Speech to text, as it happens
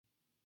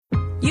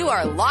You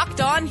are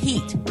Locked On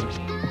Heat,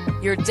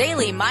 your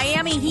daily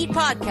Miami Heat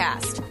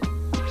podcast.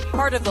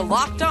 Part of the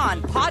Locked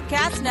On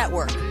Podcast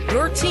Network,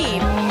 your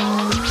team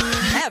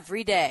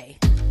every day.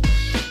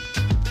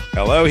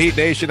 Hello, Heat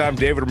Nation. I'm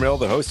David Mill,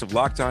 the host of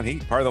Locked On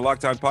Heat, part of the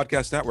Locked On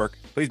Podcast Network.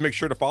 Please make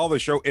sure to follow the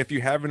show if you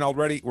haven't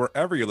already,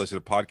 wherever you listen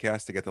to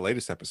podcasts to get the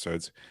latest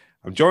episodes.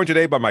 I'm joined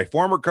today by my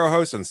former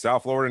co-host and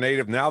South Florida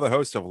native, now the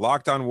host of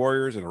Locked On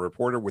Warriors and a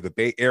reporter with the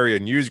Bay Area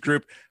News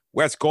Group,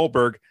 Wes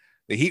Goldberg.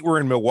 The Heat were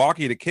in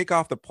Milwaukee to kick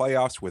off the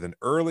playoffs with an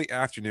early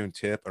afternoon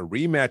tip, a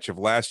rematch of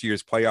last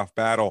year's playoff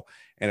battle,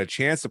 and a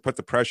chance to put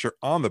the pressure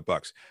on the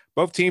Bucks.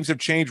 Both teams have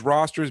changed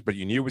rosters, but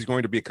you knew it was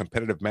going to be a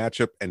competitive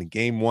matchup, and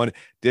Game 1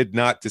 did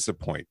not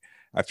disappoint.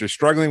 After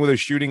struggling with his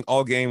shooting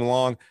all game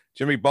long,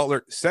 Jimmy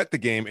Butler set the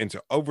game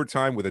into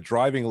overtime with a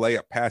driving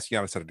layup past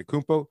Giannis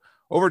Antetokounmpo.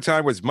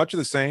 Overtime was much of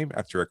the same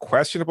after a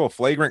questionable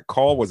flagrant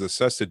call was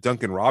assessed to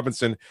Duncan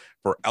Robinson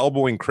for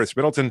elbowing Chris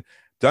Middleton.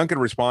 Duncan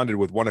responded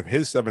with one of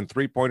his 7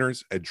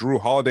 3-pointers. A Drew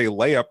Holiday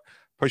layup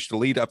pushed the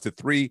lead up to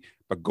 3,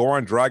 but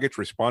Goran Dragic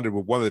responded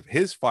with one of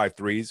his 5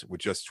 threes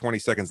with just 20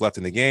 seconds left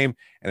in the game,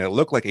 and it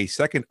looked like a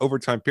second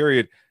overtime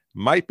period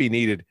might be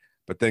needed.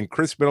 But then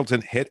Chris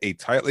Middleton hit a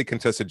tightly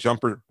contested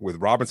jumper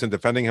with Robinson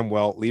defending him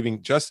well,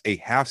 leaving just a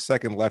half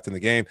second left in the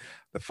game.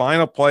 The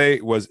final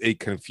play was a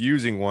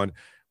confusing one,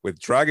 with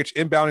Dragic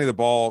inbounding the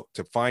ball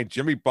to find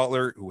Jimmy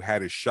Butler, who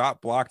had his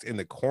shot blocked in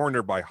the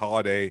corner by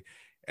Holiday,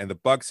 and the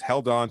Bucks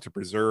held on to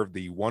preserve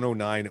the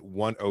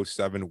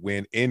 109-107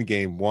 win in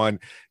Game 1.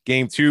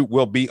 Game 2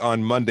 will be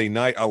on Monday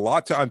night. A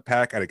lot to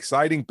unpack, an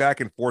exciting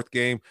back-and-forth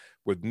game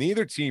with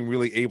neither team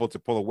really able to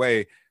pull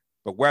away.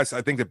 But, Wes,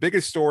 I think the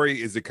biggest story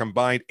is the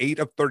combined 8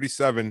 of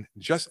 37,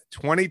 just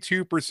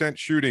 22%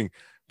 shooting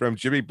from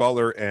Jimmy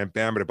Butler and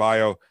Bam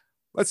Adebayo.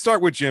 Let's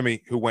start with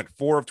Jimmy, who went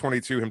 4 of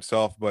 22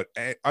 himself, but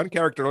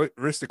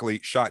uncharacteristically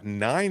shot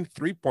 9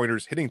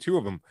 3-pointers, hitting 2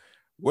 of them.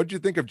 What did you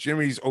think of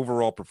Jimmy's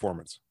overall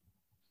performance?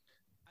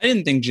 I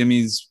didn't think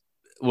Jimmy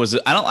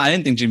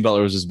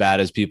Butler was as bad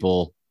as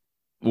people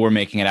were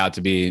making it out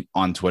to be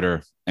on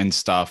Twitter and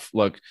stuff.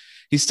 Look,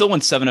 he still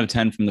went 7 of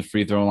 10 from the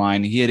free throw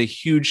line. He had a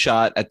huge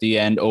shot at the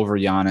end over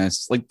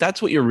Giannis. Like,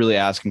 that's what you're really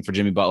asking for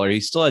Jimmy Butler.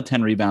 He still had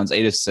 10 rebounds,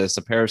 8 assists,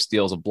 a pair of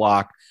steals, a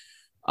block.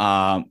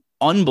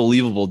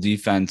 Unbelievable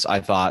defense, I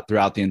thought,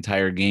 throughout the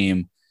entire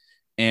game.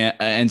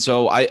 And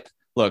so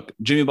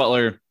Jimmy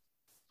Butler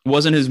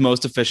wasn't his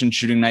most efficient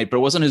shooting night, but it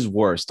wasn't his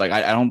worst. Like,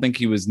 I don't think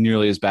he was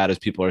nearly as bad as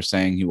people are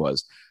saying he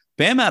was.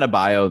 Bam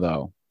Adebayo,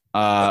 though,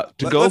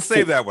 let's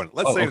save that one.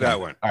 Let's save that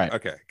one. All right.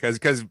 Okay.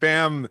 Because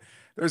Bam,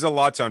 there's a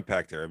lot to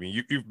unpack there. I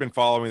mean, you've been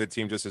following the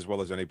team just as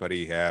well as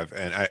anybody have.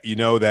 And you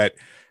know that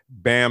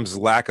Bam's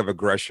lack of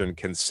aggression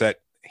can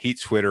set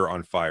Heat Twitter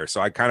on fire. So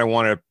I kind of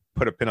want to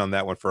put a pin on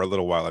that one for a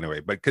little while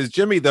anyway. But because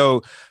Jimmy,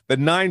 though, the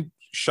 9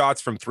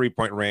 shots from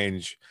 3-point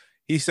range,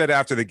 he said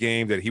after the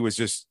game that he was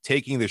just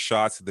taking the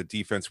shots that the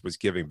defense was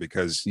giving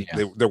because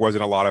there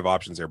wasn't a lot of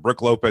options there.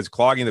 Brook Lopez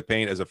clogging the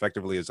paint as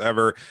effectively as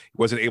ever. He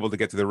wasn't able to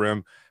get to the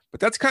rim.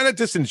 But that's kind of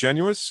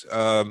disingenuous.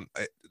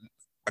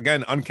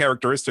 Again,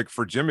 uncharacteristic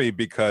for Jimmy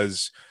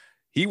because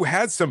he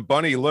had some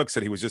bunny looks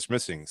that he was just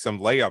missing, some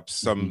layups,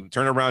 some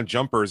turnaround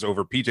jumpers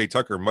over PJ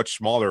Tucker, much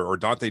smaller, or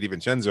Dante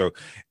DiVincenzo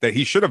that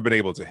he should have been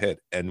able to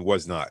hit and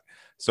was not.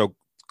 So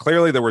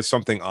clearly there was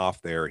something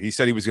off there. He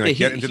said he was going to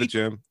get into the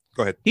gym.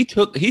 Go ahead. He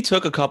took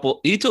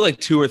like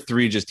 2 or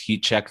 3 just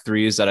heat check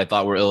threes that I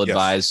thought were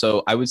ill-advised. Yes.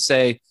 So I would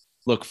say,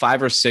 look,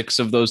 5 or 6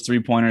 of those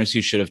 3-pointers he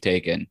should have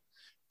taken.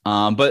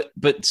 But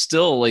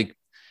still, like,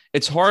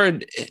 it's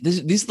hard.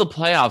 These are the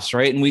playoffs,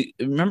 right? And we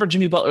remember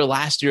Jimmy Butler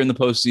last year in the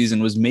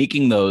postseason was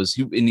making those.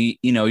 He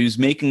was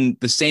making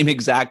the same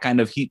exact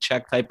kind of heat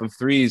check type of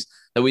threes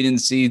that we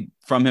didn't see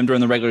from him during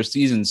the regular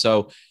season.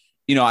 So,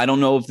 I don't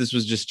know if this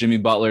was just Jimmy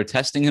Butler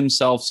testing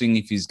himself, seeing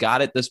if he's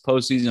got it this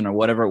postseason or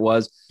whatever it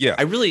was. Yeah.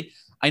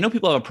 I know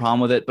people have a problem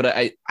with it, but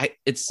I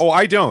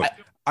don't.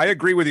 I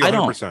agree with you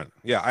 100%.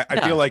 Yeah.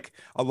 I feel like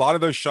a lot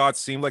of those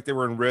shots seemed like they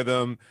were in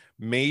rhythm.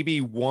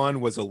 Maybe one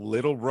was a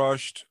little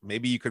rushed.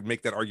 Maybe you could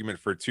make that argument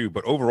for 2,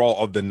 but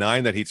overall of the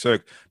 9 that he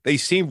took, they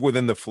seemed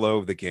within the flow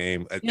of the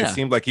game. It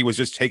seemed like he was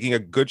just taking a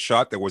good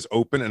shot that was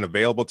open and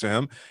available to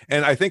him.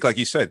 And I think, like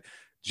you said,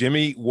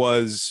 Jimmy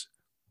was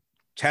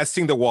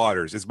testing the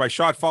waters. Is my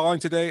shot falling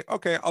today?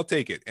 Okay, I'll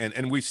take it.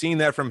 And we've seen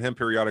that from him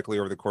periodically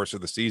over the course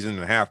of the season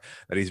and a half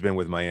that he's been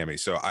with Miami.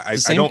 So I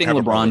don't thing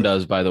LeBron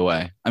does, by the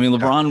way. I mean,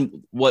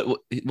 LeBron,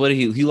 what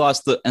he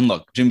lost and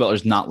look, Jimmy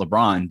Butler's not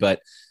LeBron,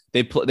 but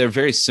they're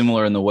very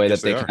similar in the way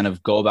that they kind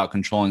of go about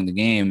controlling the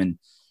game.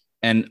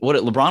 And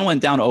LeBron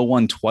went down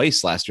 0-1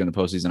 twice last year in the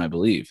postseason, I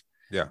believe.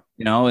 Yeah.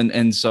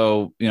 And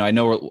so, I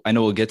know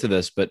we'll get to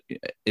this, but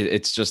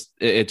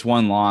it's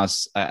one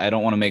loss. I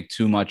don't want to make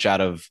too much out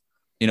of,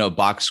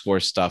 box score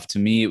stuff. To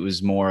me, it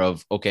was more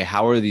of, okay,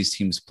 how are these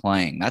teams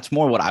playing? That's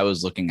more what I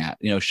was looking at.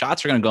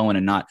 Shots are going to go in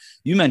and not.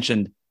 You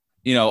mentioned,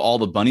 all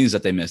the bunnies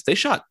that they missed. They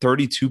shot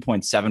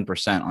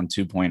 32.7% on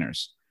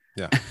 2-pointers.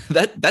 Yeah.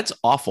 That's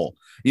awful.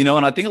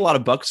 And I think a lot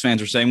of Bucks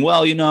fans are saying,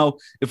 well,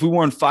 if we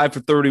weren't 5 for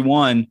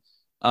 31,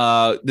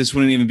 this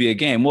wouldn't even be a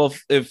game. Well,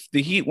 if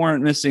the Heat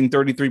weren't missing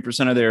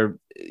 33% of their,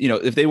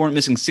 if they weren't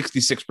missing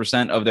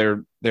 66% of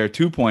their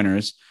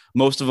 2-pointers,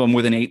 most of them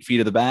within 8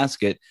 feet of the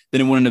basket,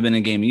 then it wouldn't have been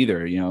a game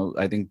either.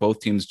 I think both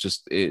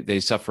teams they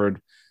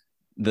suffered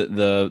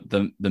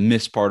the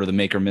miss part of the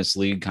make or miss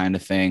league kind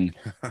of thing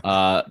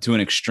to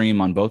an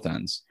extreme on both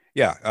ends.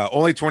 Yeah,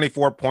 only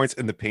 24 points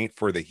in the paint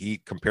for the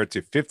Heat compared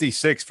to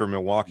 56 for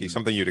Milwaukee,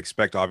 something you'd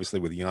expect, obviously,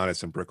 with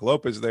Giannis and Brook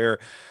Lopez there.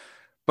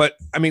 But,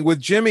 I mean, with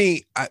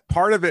Jimmy,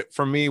 part of it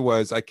for me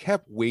was I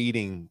kept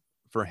waiting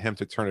for him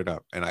to turn it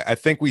up. And I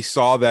think we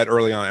saw that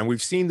early on. And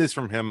we've seen this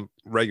from him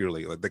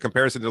regularly. Like the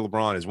comparison to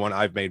LeBron is one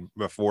I've made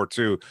before,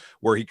 too,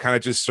 where he kind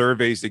of just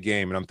surveys the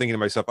game. And I'm thinking to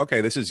myself,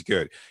 okay, this is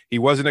good. He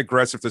wasn't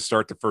aggressive to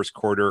start the first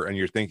quarter. And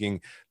you're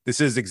thinking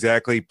this is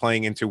exactly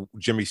playing into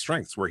Jimmy's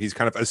strengths, where he's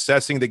kind of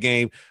assessing the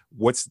game,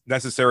 what's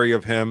necessary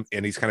of him.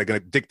 And he's kind of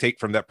going to dictate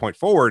from that point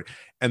forward.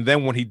 And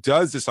then when he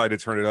does decide to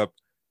turn it up,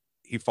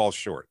 he falls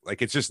short.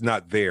 Like it's just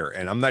not there.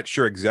 And I'm not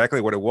sure exactly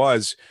what it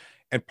was.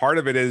 And part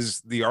of it is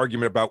the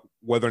argument about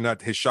whether or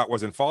not his shot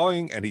wasn't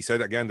falling. And he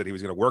said again that he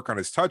was going to work on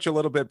his touch a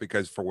little bit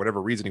because for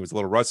whatever reason he was a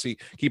little rusty.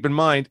 Keep in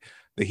mind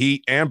the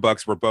Heat and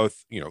Bucks were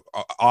both,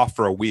 off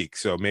for a week.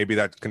 So maybe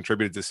that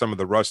contributed to some of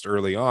the rust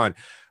early on.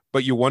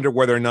 But you wonder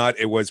whether or not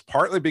it was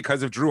partly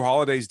because of Drew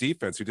Holiday's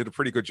defense, who did a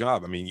pretty good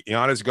job. I mean,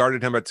 Giannis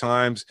guarded him at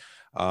times.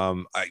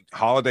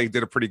 Holiday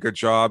did a pretty good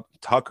job.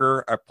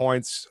 Tucker at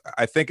points.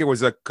 I think it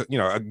was a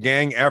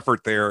gang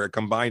effort there, a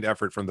combined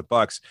effort from the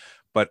Bucks,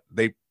 but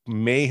they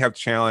may have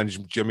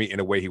challenged Jimmy in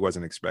a way he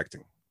wasn't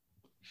expecting.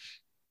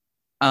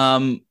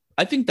 I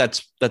think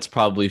that's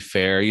probably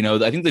fair.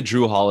 I think the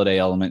Drew Holiday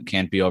element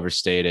can't be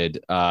overstated.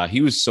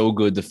 He was so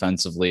good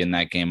defensively in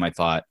that game, I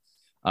thought,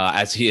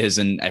 as he is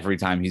in every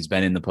time he's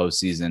been in the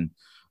postseason.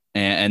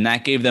 And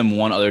that gave them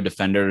one other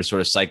defender to sort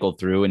of cycle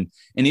through. And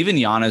even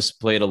Giannis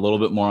played a little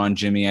bit more on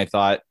Jimmy, I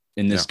thought,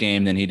 in this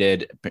game than he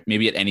did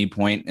maybe at any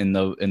point in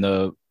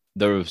the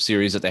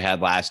series that they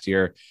had last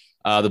year.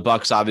 The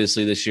Bucks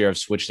obviously this year have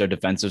switched their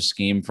defensive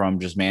scheme from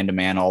just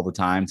man-to-man all the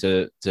time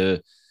to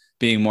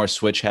being more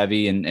switch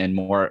heavy and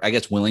more, I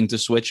guess, willing to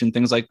switch and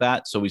things like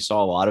that. So we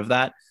saw a lot of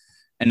that.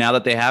 And now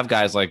that they have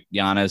guys like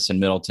Giannis and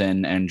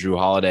Middleton and Drew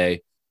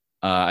Holiday,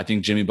 I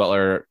think Jimmy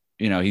Butler,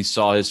 he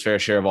saw his fair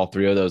share of all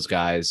three of those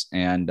guys.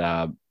 And,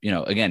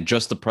 again,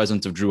 just the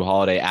presence of Drew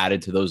Holiday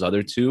added to those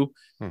other two,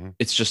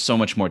 it's just so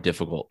much more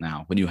difficult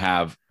now when you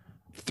have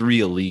three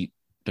elite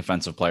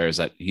defensive players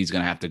that he's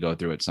going to have to go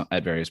through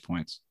at various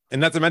points. And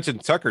not to mention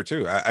Tucker,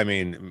 too. I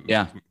mean,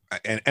 yeah.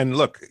 And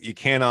look, you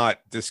cannot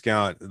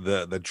discount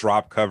the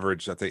drop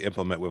coverage that they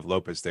implement with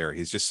Lopez there.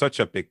 He's just such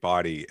a big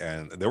body.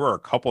 And there were a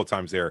couple of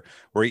times there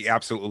where he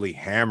absolutely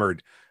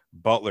hammered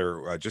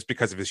Butler just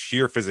because of his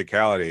sheer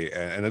physicality.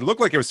 And it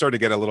looked like it was starting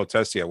to get a little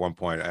testy at one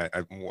point.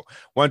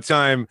 One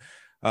time,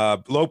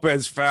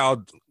 Lopez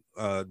fouled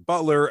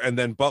Butler, and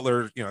then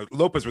Butler,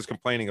 Lopez was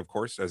complaining, of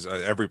course, as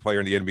every player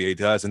in the NBA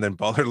does. And then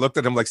Butler looked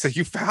at him like, say,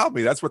 you fouled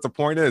me. That's what the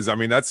point is. I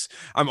mean,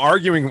 I'm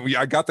arguing.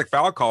 I got the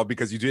foul call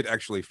because you did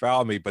actually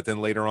foul me. But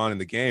then later on in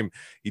the game,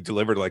 he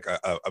delivered like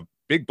a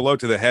big blow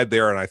to the head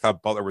there. And I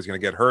thought Butler was going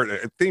to get hurt.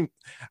 I think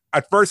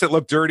at first it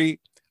looked dirty.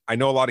 I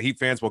know a lot of Heat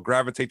fans will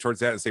gravitate towards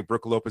that and say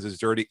Brook Lopez is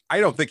dirty.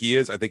 I don't think he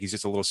is. I think he's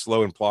just a little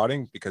slow in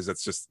plotting because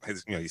that's just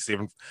his, he's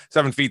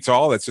 7 feet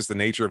tall. That's just the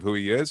nature of who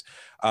he is.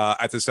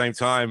 At the same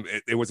time,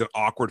 it was an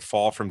awkward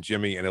fall from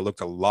Jimmy, and it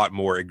looked a lot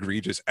more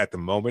egregious at the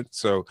moment.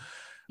 So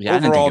yeah,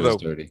 overall, I didn't think it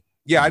was dirty.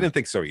 Yeah, I didn't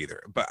think so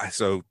either. But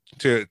so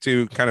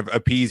to kind of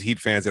appease Heat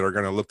fans that are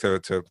going to look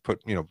to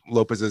put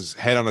Lopez's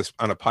head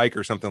on a pike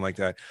or something like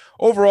that.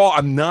 Overall,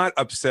 I'm not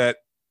upset,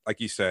 like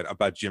you said,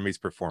 about Jimmy's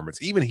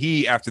performance. Even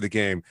he, after the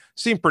game,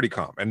 seemed pretty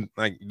calm. And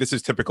like, this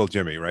is typical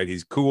Jimmy, right?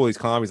 He's cool. He's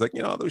calm. He's like,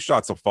 those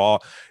shots will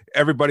fall.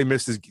 Everybody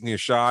misses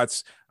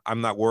shots. I'm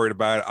not worried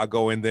about it. I'll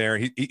go in there.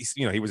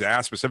 He was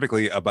asked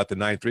specifically about the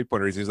 9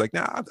 3-pointers. He's like,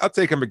 nah, I'll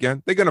take him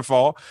again. They're going to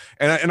fall.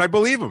 And I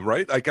believe him,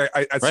 right? Like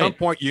at some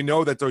point,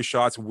 that those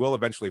shots will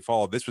eventually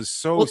fall. This was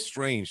so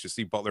strange to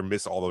see Butler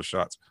miss all those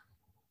shots.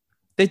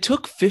 They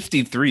took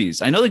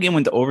 53s. I know the game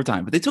went to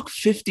overtime, but they took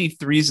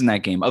 53s in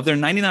that game. Of their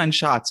 99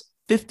 shots,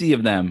 50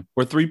 of them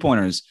were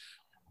 3-pointers.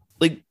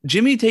 Like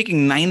Jimmy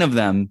taking 9 of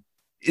them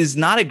is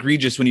not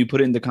egregious when you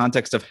put it into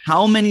context of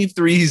how many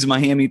threes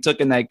Miami took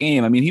in that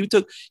game. I mean, he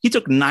took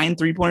 9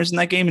 3-pointers in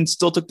that game and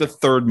still took the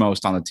third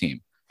most on the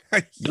team.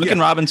 Duncan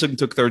Robinson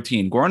took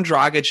 13. Goran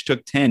Dragic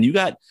took 10. You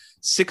got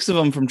 6 of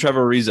them from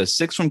Trevor Ariza,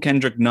 6 from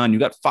Kendrick Nunn. You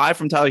got 5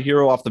 from Tyler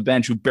Hero off the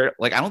bench, who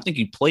I don't think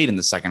he played in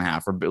the second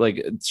half, or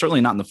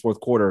certainly not in the fourth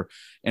quarter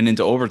and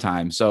into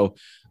overtime. So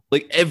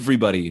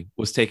everybody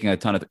was taking a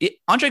ton of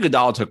Andre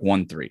Iguodala took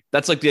 1 3.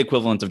 That's like the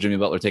equivalent of Jimmy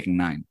Butler taking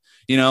 9.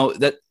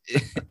 That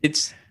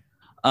it's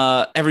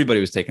everybody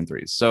was taking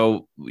threes.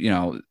 So,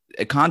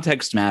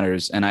 context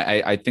matters. And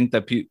I think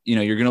that,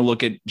 you're going to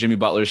look at Jimmy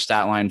Butler's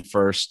stat line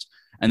first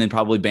and then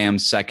probably Bam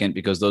second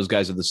because those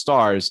guys are the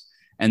stars.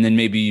 And then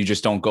maybe you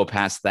just don't go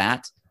past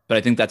that. But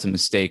I think that's a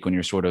mistake when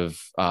you're sort of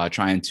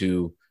trying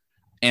to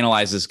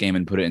analyze this game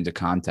and put it into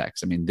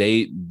context. I mean,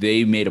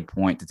 they made a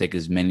point to take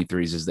as many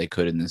threes as they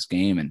could in this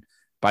game. And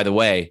by the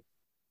way,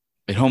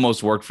 it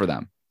almost worked for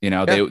them.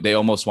 They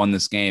almost won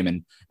this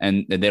game,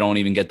 and they don't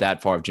even get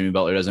that far if Jimmy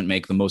Butler doesn't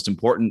make the most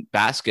important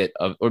basket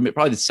or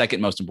probably the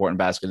second most important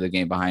basket of the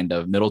game behind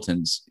of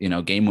Middleton's,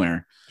 game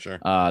winner. Sure.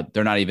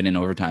 They're not even in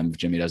overtime if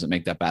Jimmy doesn't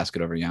make that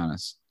basket over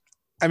Giannis.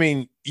 I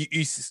mean,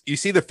 you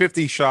see the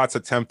 50 shots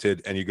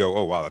attempted and you go,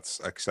 oh, wow, that's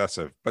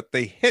excessive. But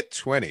they hit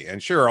 20.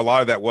 And sure, a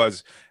lot of that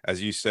was,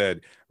 as you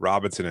said,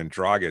 Robinson and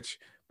Dragic.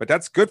 But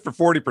that's good for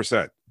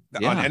 40%.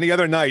 Yeah. On any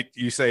other night,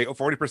 you say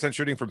 40%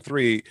 shooting from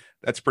three,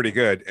 that's pretty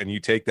good. And you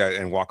take that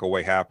and walk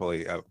away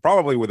happily,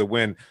 probably with a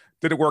win.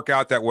 Did it work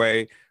out that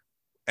way?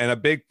 And a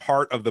big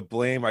part of the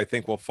blame, I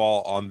think, will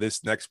fall on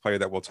this next player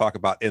that we'll talk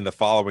about in the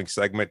following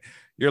segment.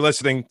 You're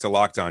listening to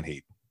Locked On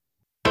Heat.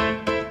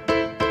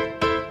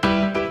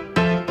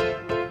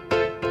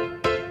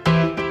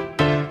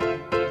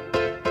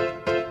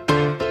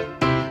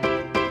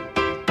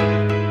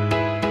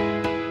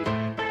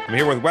 I'm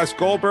here with Wes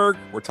Goldberg.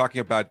 We're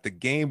talking about the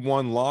Game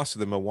 1 loss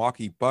of the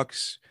Milwaukee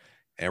Bucks,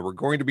 and we're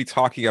going to be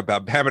talking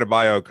about Bam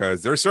Adebayo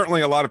because there's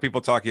certainly a lot of people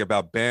talking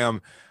about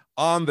Bam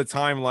on the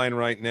timeline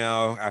right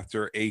now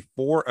after a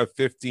 4 of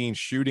 15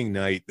 shooting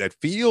night that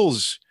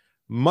feels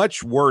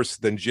much worse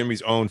than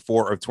Jimmy's own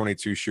 4 of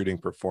 22 shooting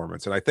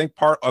performance. And I think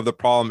part of the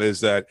problem is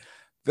that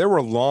there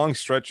were long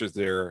stretches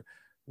there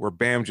where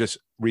Bam just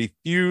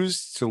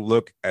refused to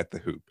look at the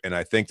hoop. And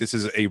I think this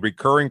is a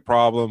recurring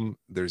problem.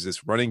 There's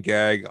this running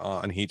gag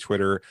on Heat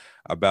Twitter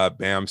about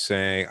Bam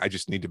saying, I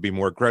just need to be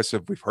more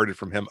aggressive. We've heard it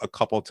from him a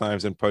couple of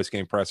times in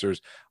post-game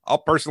pressers. I'll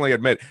personally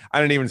admit, I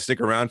didn't even stick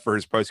around for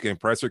his post-game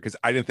presser because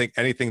I didn't think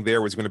anything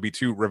there was going to be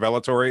too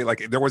revelatory.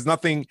 Like there was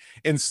nothing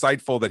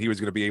insightful that he was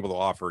going to be able to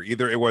offer.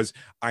 Either it was,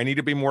 I need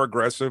to be more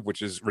aggressive,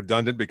 which is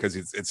redundant because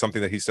it's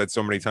something that he said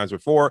so many times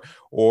before,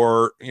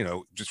 or,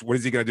 just what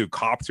is he going to do?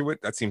 Cop to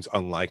it? That seems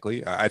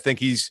unlikely. I think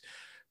he's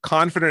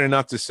confident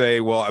enough to say,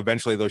 well,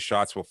 eventually those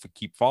shots will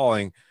keep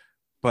falling,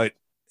 but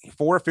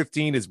 4 of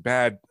 15 is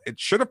bad. It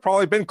should have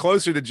probably been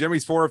closer to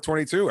Jimmy's 4 of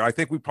 22. I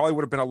think we probably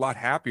would have been a lot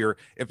happier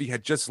if he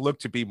had just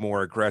looked to be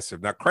more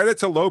aggressive. Now, credit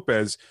to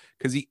Lopez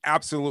because he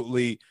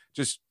absolutely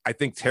just, I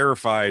think,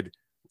 terrified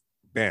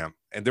Bam.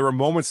 And there were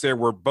moments there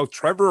where both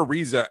Trevor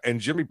Ariza and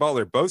Jimmy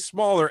Butler, both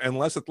smaller and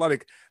less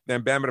athletic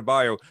than Bam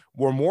Adebayo,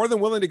 were more than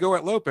willing to go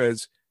at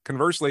Lopez.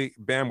 Conversely,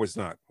 Bam was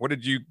not. What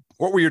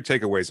were your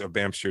takeaways of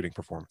Bam's shooting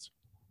performance?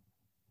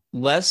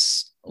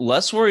 Less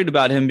worried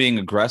about him being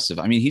aggressive.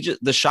 I mean,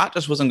 the shot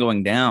just wasn't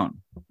going down,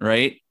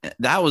 right?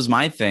 That was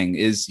my thing.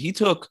 Is he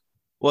took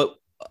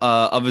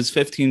of his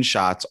 15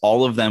 shots,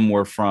 all of them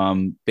were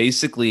from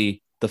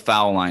basically the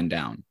foul line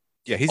down.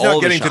 Yeah, he's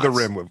not getting to the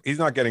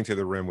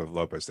rim with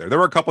Lopez there. There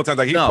were a couple of times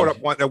like he put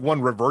up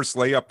one reverse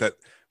layup that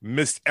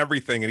missed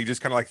everything, and he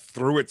just kind of like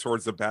threw it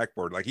towards the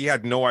backboard. Like he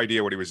had no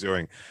idea what he was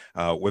doing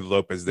with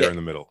Lopez there in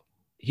the middle.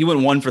 He went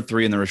 1 for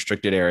 3 in the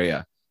restricted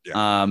area.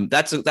 Yeah.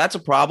 That's a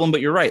problem,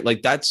 but you're right.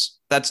 Like that's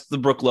the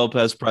Brook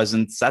Lopez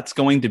presence. That's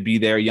going to be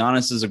there.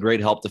 Giannis is a great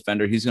help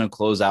defender. He's going to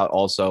close out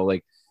also.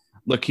 Like,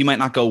 look, he might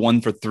not go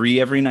 1 for 3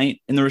 every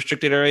night in the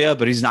restricted area,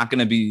 but he's not going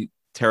to be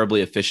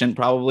terribly efficient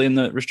probably in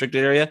the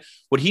restricted area.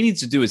 What he needs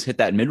to do is hit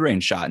that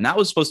mid-range shot. And that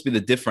was supposed to be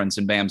the difference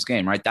in Bam's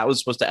game, right? That was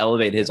supposed to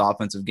elevate his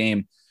offensive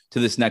game to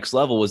this next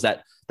level, was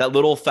that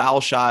little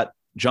foul shot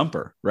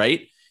jumper,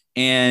 right?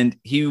 And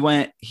he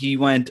went, I'm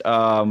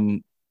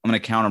going to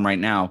count him right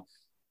now.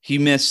 He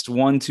missed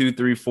 1, 2,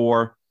 3,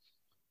 4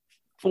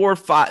 or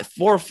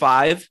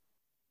 5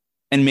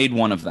 and made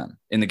one of them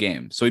in the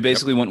game. So he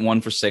basically went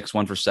 1 for 6,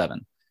 1 for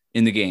 7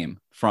 in the game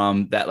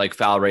from that like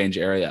foul range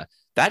area.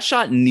 That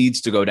shot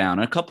needs to go down.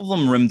 And a couple of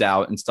them rimmed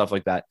out and stuff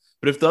like that.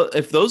 But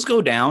if those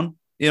go down,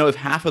 if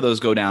half of those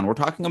go down, we're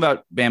talking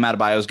about Bam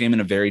Adebayo's game in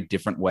a very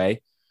different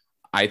way.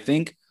 I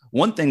think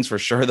one thing's for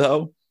sure,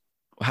 though,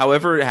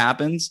 however it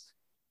happens,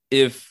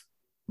 if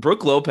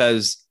Brook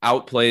Lopez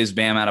outplays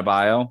Bam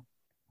Adebayo,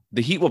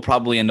 the Heat will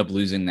probably end up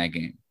losing that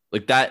game.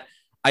 Like that,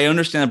 I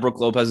understand that Brook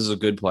Lopez is a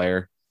good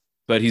player,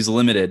 but he's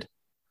limited.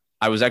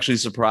 I was actually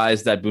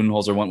surprised that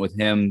Budenholzer went with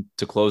him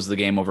to close the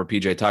game over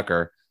PJ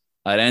Tucker.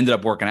 It ended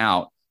up working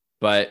out,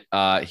 but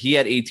he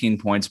had 18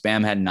 points.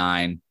 Bam had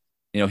 9.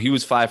 He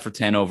was 5 for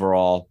 10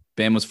 overall.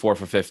 Bam was 4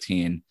 for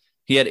 15.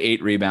 He had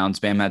 8 rebounds.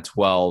 Bam had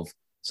 12.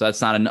 So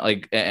that's not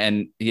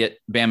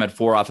Bam had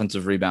 4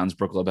 offensive rebounds.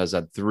 Brook Lopez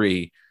had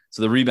 3.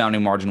 So the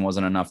rebounding margin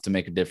wasn't enough to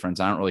make a difference.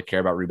 I don't really care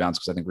about rebounds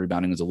because I think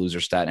rebounding is a loser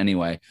stat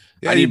anyway.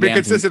 Yeah, you've been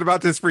consistent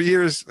about this for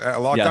years.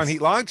 Locked On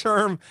Heat,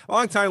 long-time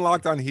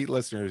Locked On Heat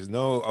listeners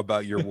know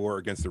about your war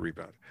against the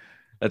rebound.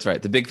 That's right.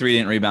 The big 3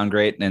 didn't rebound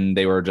great, and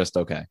they were just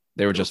okay.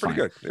 They were just fine.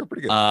 Good. They were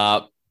pretty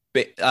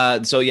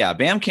good. So yeah,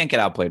 Bam can't get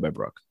outplayed by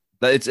Brook.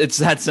 It's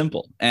that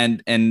simple.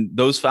 And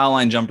those foul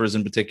line jumpers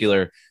in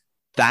particular,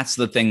 that's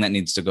the thing that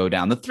needs to go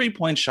down. The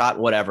 3-point shot,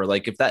 whatever.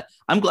 Like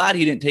I'm glad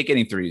he didn't take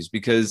any threes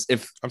because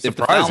if the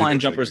foul line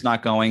jumper is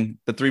not going,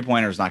 the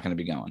 3-pointer is not going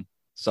to be going.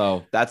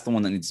 So that's the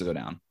one that needs to go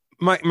down.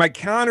 My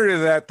counter to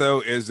that,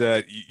 though, is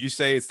that you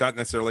say it's not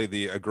necessarily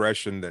the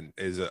aggression that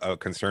is a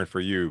concern for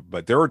you,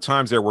 but there are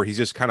times there where he's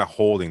just kind of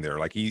holding there.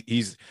 Like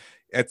he's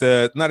at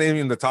the, not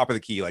even the top of the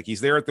key. Like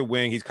he's there at the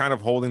wing. He's kind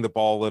of holding the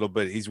ball a little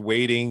bit. He's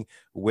waiting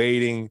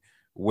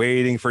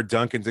for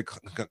Duncan to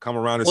come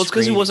around. Well, it's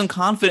because he wasn't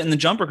confident in the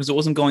jumper because it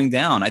wasn't going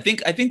down. I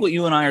think what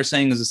you and I are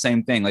saying is the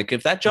same thing. Like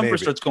if that jumper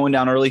starts going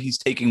down early, he's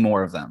taking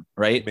more of them,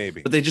 right?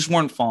 Maybe, but they just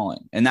weren't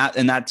falling, and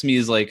that to me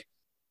is like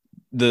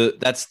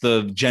that's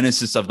the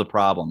genesis of the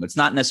problem. It's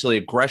not necessarily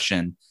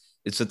aggression.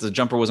 It's that the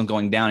jumper wasn't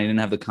going down. He didn't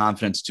have the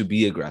confidence to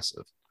be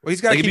aggressive. Well, he's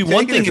got to like, it'd be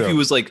one thing if he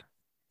was like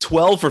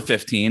 12 for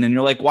 15 and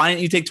you're like, why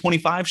didn't you take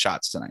 25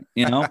 shots tonight?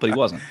 You know, but he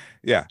wasn't.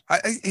 Yeah.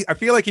 I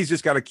feel like he's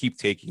just got to keep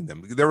taking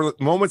them. There were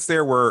moments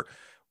there where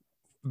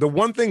the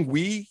one thing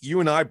you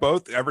and I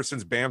both, ever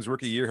since Bam's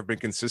rookie year, have been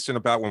consistent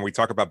about when we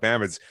talk about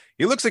Bam is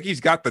he looks like he's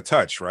got the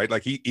touch, right?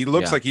 Like he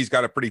looks like he's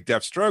got a pretty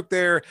deft stroke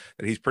there,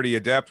 that he's pretty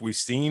adept. We've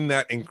seen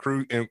that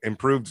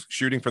improved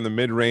shooting from the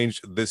mid-range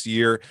this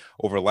year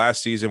over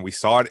last season. We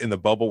saw it in the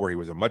bubble where he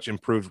was a much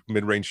improved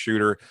mid-range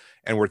shooter.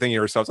 And we're thinking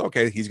to ourselves,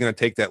 okay, he's going to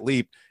take that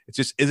leap. It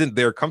just isn't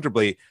there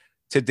comfortably.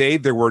 Today,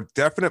 there were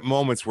definite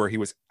moments where he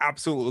was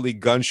absolutely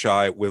gun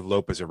shy with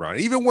Lopez around.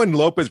 Even when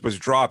Lopez was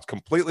dropped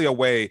completely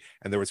away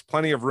and there was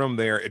plenty of room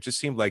there, it just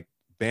seemed like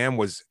Bam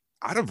was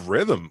out of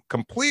rhythm,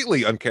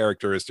 completely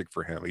uncharacteristic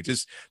for him. He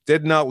just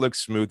did not look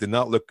smooth, did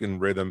not look in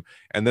rhythm.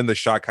 And then the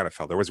shot kind of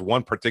fell. There was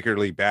one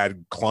particularly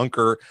bad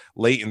clunker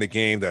late in the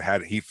game that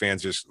had Heat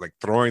fans just like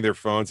throwing their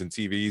phones and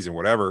TVs and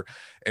whatever.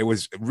 It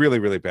was really,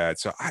 really bad.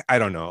 So I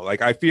don't know.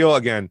 Like I feel,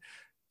 again,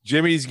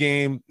 Jimmy's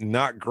game,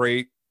 not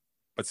great,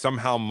 but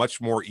somehow much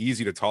more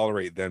easy to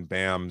tolerate than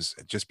Bam's,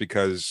 just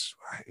because,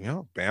 you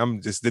know,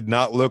 Bam just did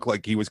not look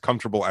like he was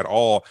comfortable at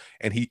all.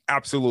 And he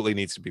absolutely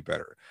needs to be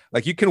better.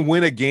 Like you can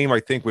win a game, I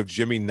think, with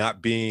Jimmy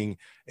not being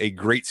a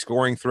great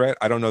scoring threat.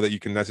 I don't know that you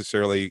can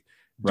necessarily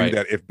do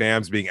that if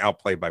Bam's being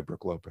outplayed by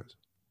Brook Lopez.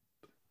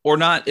 Or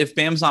not if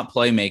Bam's not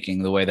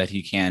playmaking the way that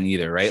he can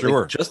either, right?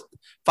 Sure. Like just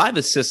 5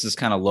 assists is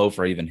kind of low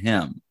for even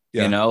him,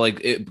 you know,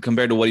 like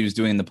compared to what he was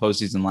doing in the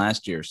postseason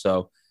last year.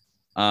 So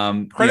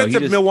credit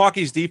to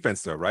Milwaukee's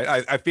defense, though,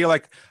 right? I feel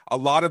like a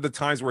lot of the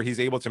times where he's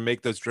able to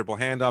make those dribble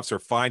handoffs or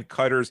find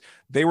cutters,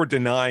 they were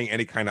denying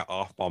any kind of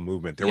off-ball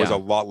movement. There was a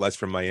lot less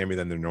from Miami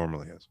than there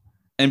normally is.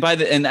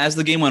 And as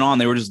the game went on,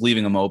 they were just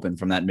leaving him open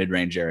from that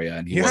mid-range area,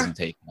 and he wasn't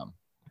taking them.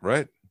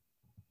 Right.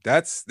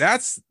 That's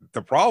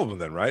the problem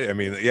then, right? I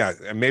mean,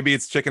 and maybe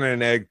it's chicken and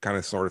an egg kind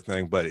of sort of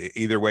thing, but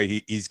either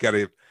way, he's got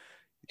to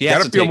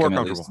feel more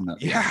comfortable.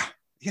 Yeah.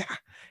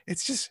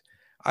 It's just,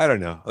 I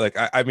don't know. Like,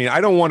 I mean, I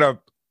don't want to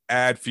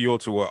add fuel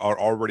to our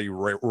already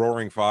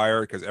roaring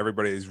fire because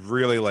everybody is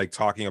really like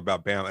talking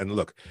about Bam. And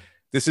look,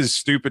 this is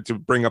stupid to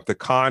bring up the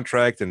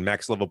contract and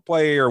max level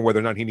player and whether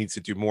or not he needs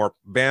to do more.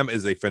 Bam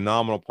is a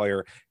phenomenal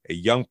player, a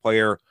young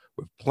player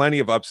with plenty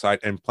of upside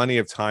and plenty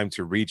of time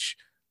to reach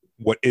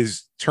what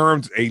is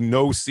termed a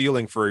no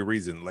ceiling for a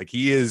reason. Like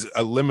he is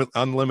a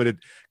unlimited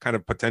kind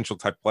of potential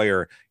type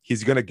player.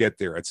 He's going to get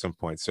there at some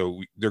point.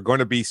 So there are going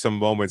to be some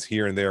moments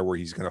here and there where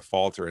he's going to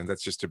falter, and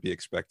that's just to be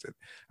expected.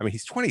 I mean,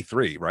 he's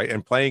 23, right?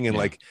 And playing in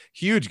like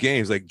huge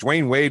games. Like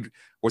Dwayne Wade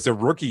was a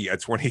rookie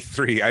at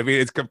 23. I mean,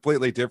 it's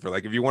completely different.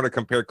 Like if you want to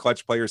compare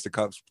clutch players to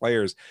clutch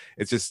players,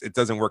 it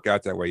doesn't work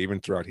out that way,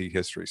 even throughout Heat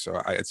history.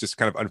 So it's just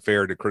kind of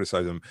unfair to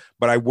criticize him,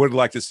 but I would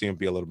like to see him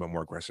be a little bit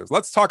more aggressive.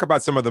 Let's talk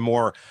about some of the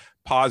more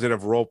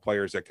positive role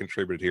players that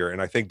contributed here.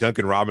 And I think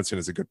Duncan Robinson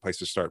is a good place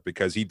to start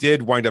because he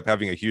did wind up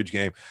having a huge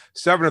game,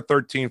 7 of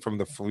 13 from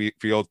the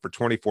field for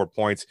 24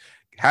 points,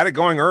 had it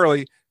going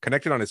early,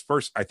 connected on his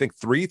first, I think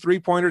 3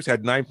 3-pointers,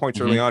 had 9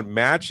 points early on,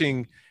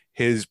 matching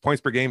his points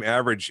per game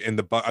average in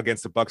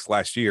against the Bucks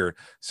last year.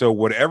 So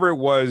whatever it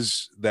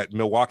was that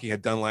Milwaukee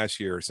had done last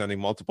year, sending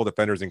multiple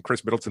defenders and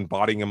Chris Middleton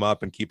bodying him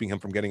up and keeping him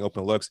from getting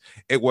open looks,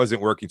 it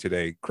wasn't working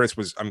today.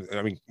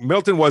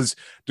 Middleton was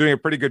doing a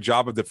pretty good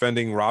job of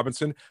defending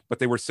Robinson, but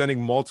they were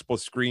sending multiple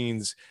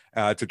screens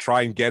to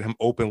try and get him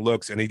open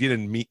looks, and he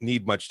didn't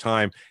need much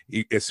time.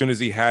 As soon as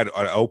he had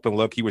an open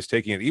look, he was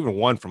taking it, even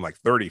one from like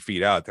 30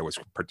 feet out that was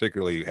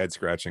particularly head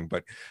scratching.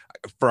 But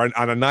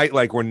on a night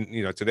like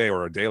today,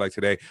 or a day like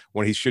today,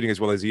 when he's shooting as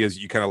well as he is,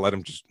 you kind of let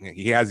him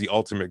he has the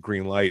ultimate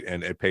green light,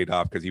 and it paid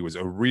off because he was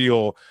a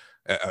real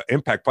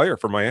impact player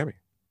for Miami.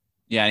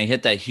 Yeah, and he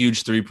hit that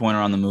huge 3-pointer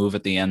on the move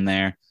at the end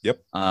there.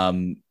 Yep.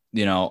 And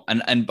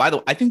by the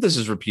way, I think this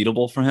is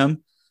repeatable for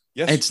him.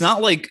 Yes. It's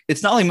not like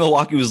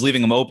Milwaukee was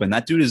leaving him open.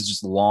 That dude is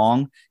just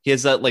long. He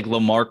has that like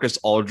LaMarcus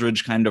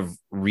Aldridge kind of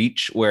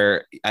reach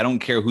where I don't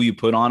care who you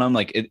put on him.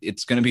 Like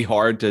it's going to be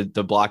hard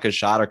to block his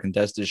shot or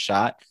contest his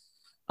shot.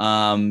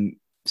 7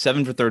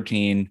 for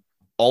 13.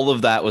 All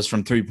of that was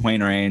from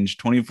 3-point range,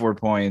 24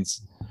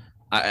 points.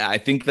 I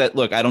think that,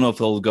 look, I don't know if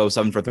he'll go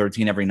 7 for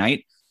 13 every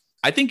night.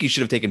 I think he should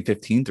have taken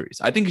 15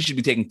 threes. I think he should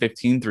be taking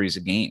 15 threes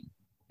a game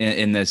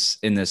in this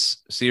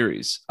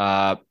series.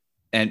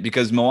 And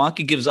because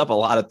Milwaukee gives up a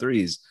lot of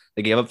threes,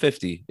 they gave up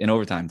 50 in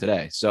overtime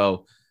today.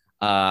 So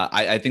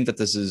I think that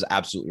this is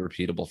absolutely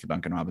repeatable for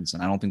Duncan Robinson.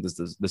 I don't think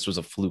this was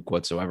a fluke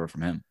whatsoever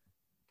from him.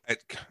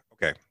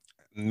 Okay.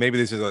 maybe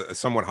this is a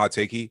somewhat hot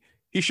takey.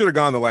 He should have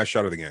gone the last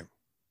shot of the game.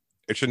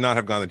 It should not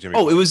have gone to Jimmy. Oh,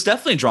 Butler. It was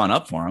definitely drawn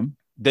up for him.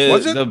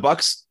 Was it? The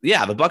Bucks?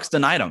 Yeah, the Bucks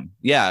denied him.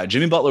 Yeah,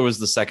 Jimmy Butler was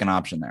the second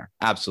option there.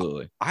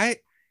 Absolutely.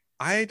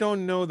 I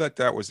don't know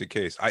that was the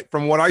case.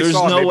 From what I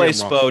saw, there's no way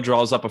Spo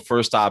draws up a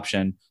first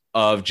option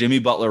of Jimmy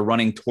Butler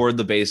running toward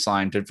the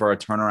baseline for a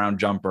turnaround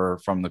jumper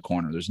from the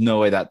corner. There's no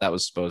way that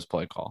was Spo's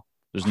play call.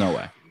 There's no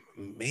way.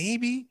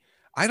 Maybe.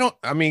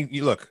 I mean,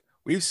 you look,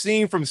 we've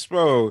seen from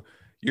Spo,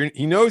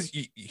 he knows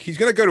he's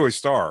going to go to a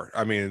star.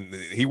 I mean,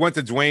 he went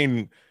to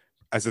Dwayne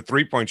as a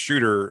 3-point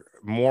shooter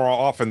more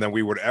often than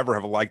we would ever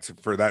have liked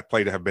for that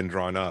play to have been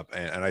drawn up.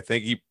 And I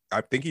think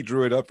he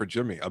drew it up for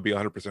Jimmy. I'll be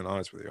 100%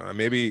 honest with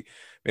you.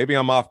 Maybe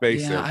I'm off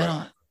base there.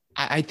 But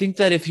I think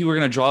that if he were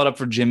going to draw it up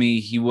for Jimmy,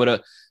 he would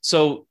have.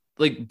 So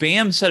like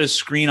Bam set a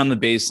screen on the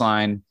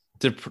baseline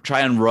to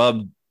try and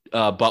rub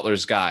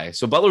Butler's guy.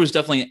 So Butler was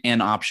definitely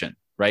an option,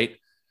 right?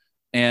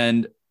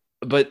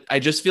 But I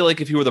just feel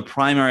like if he were the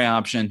primary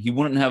option, he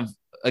wouldn't have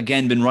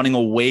again been running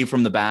away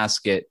from the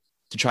basket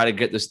to try to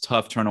get this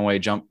tough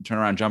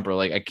turnaround jumper.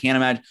 Like I can't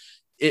imagine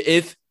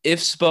if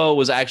Spo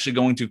was actually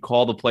going to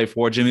call the play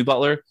for Jimmy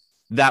Butler,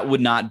 that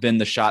would not have been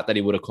the shot that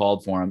he would have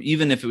called for him,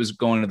 even if it was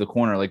going to the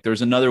corner. Like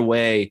there's another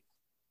way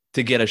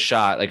to get a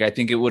shot. Like I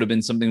think it would have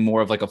been something more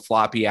of like a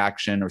floppy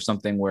action or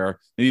something where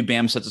maybe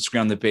Bam sets a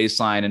screen on the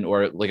baseline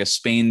or like a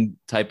Spain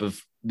type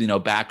of,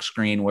 back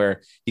screen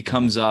where he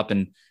comes up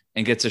and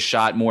gets a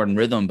shot more in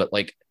rhythm. But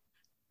like,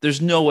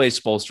 there's no way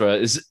Spoelstra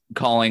is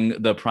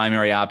calling the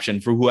primary option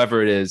for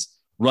whoever it is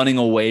running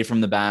away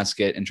from the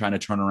basket and trying to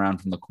turn around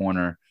from the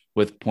corner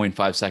with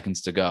 0.5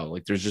 seconds to go.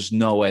 Like there's just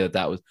no way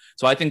that was.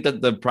 So I think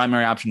that the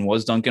primary option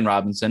was Duncan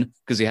Robinson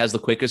because he has the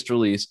quickest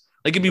release.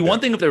 Like it'd be one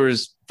thing if there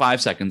was 5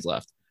 seconds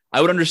left.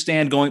 I would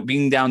understand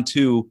being down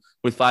 2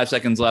 with 5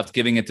 seconds left,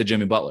 giving it to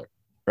Jimmy Butler,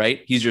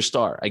 right? He's your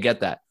star. I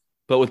get that.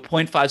 But with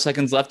 0.5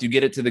 seconds left, you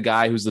get it to the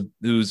guy who's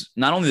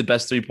not only the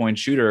best 3-point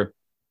shooter,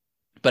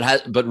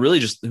 but really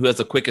just who has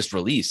the quickest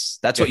release.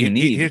 That's what you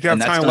need. He'd have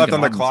time left on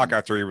the clock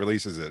after he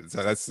releases it.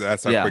 So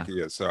that's how quick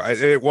he is. So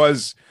it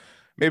was.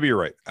 Maybe you're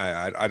right.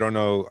 I don't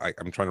know.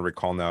 I'm trying to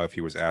recall now if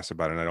he was asked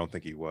about it, and I don't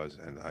think he was.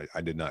 And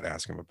I did not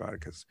ask him about it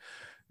because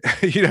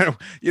you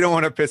don't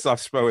want to piss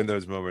off Spo in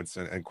those moments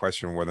and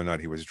question whether or not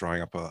he was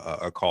drawing up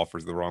a call for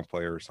the wrong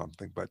player or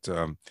something. But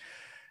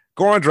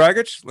Goran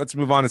Dragic, let's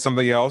move on to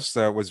something else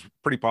that was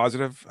pretty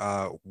positive.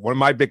 One of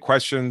my big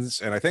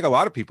questions, and I think a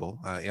lot of people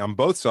on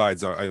both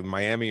sides,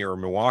 Miami or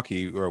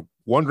Milwaukee, are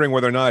wondering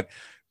whether or not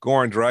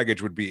Goran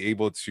Dragic would be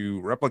able to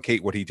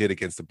replicate what he did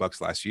against the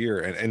Bucks last year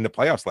and in the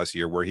playoffs last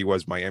year, where he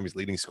was Miami's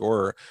leading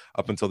scorer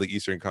up until the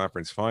Eastern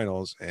Conference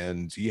Finals.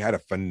 And he had a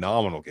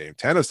phenomenal game,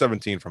 10 of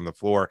 17 from the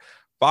floor,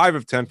 5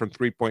 of 10 from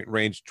 3-point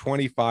range,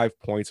 25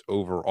 points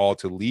overall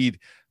to lead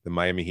the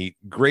Miami Heat.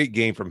 Great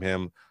game from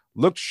him.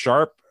 Looked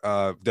sharp,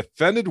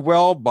 defended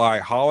well by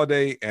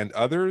Holiday and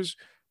others,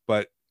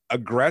 but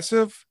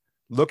aggressive,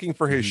 looking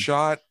for his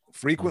shot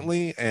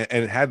frequently,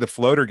 and had the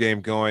floater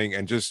game going,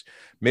 and just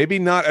maybe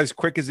not as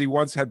quick as he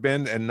once had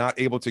been and not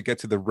able to get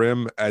to the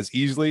rim as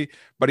easily,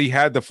 but he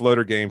had the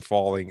floater game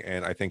falling,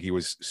 and I think he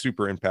was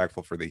super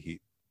impactful for the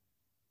Heat.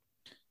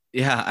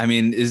 Yeah, I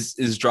mean, is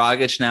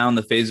Dragic now in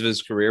the phase of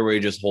his career where he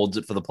just holds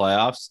it for the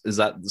playoffs? Is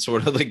that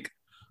sort of like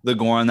the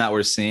Goran that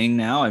we're seeing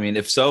now? I mean,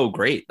 if so,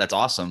 great. That's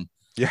awesome.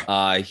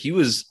 Yeah. He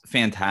was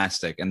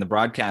fantastic, and the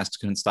broadcast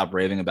couldn't stop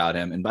raving about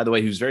him. And by the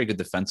way, he was very good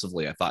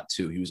defensively, I thought,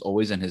 too. He was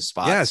always in his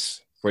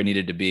spots where he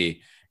needed to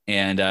be.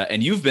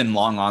 And you've been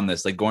long on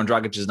this. Like, Goran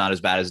Dragic is not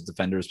as bad as a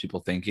defender as people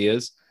think he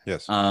is.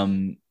 Yes.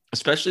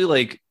 Especially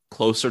like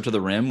closer to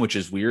the rim, which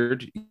is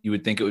weird. You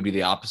would think it would be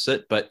the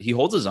opposite, but he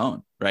holds his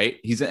own, right?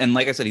 And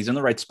like I said, he's in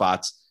the right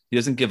spots. He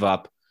doesn't give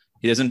up.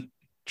 He doesn't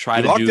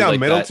try to lock down like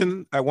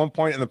Middleton at one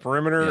point in the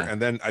perimeter,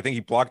 and then I think he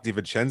blocked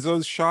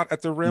DiVincenzo's shot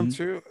at the rim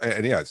too.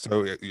 And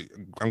so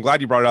I'm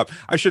glad you brought it up.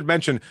 I should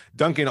mention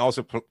Duncan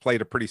also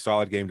played a pretty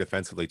solid game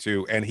defensively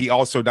too, and he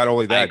also not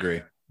only that, I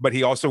agree, but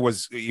he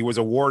was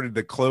awarded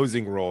the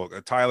closing role.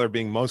 Tyler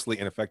being mostly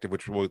ineffective,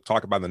 which we'll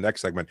talk about in the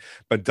next segment,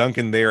 but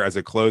Duncan there as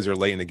a closer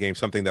late in the game,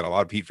 something that a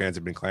lot of Heat fans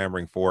have been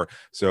clamoring for.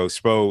 So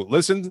Spo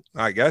listened,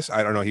 I guess.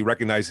 I don't know. He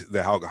recognized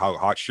how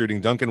hot shooting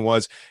Duncan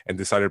was and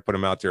decided to put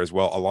him out there as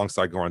well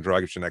alongside Goran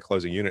Dragic in that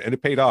closing unit. And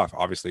it paid off,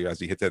 obviously,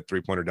 as he hit that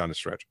 3-pointer down the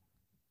stretch.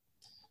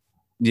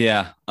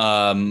 Yeah.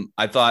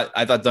 I thought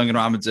Duncan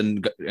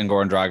Robinson and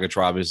Goran Dragic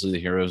were obviously the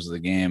heroes of the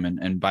game.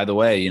 And by the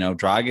way,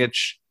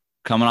 Dragic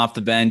coming off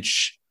the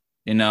bench,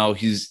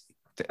 he's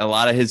a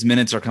lot of his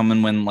minutes are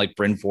coming when like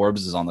Bryn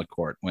Forbes is on the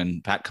court, when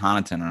Pat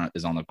Connaughton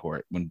is on the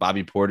court, when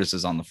Bobby Portis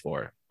is on the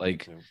floor.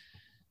 Like,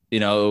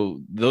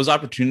 those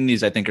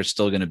opportunities I think are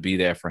still going to be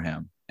there for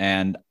him.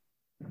 And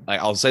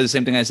I'll say the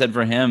same thing I said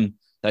for him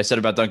that I said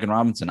about Duncan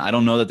Robinson. I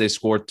don't know that they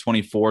score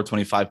 24,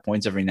 25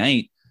 points every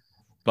night,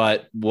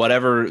 but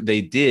whatever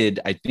they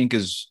did, I think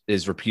is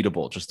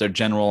repeatable, just their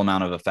general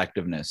amount of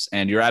effectiveness.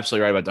 And you're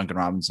absolutely right about Duncan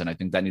Robinson. I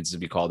think that needs to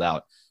be called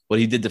out. What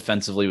he did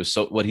defensively was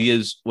what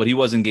he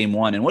was in game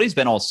one and what he's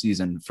been all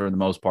season for the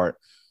most part.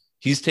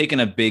 He's taken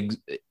a big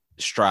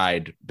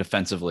stride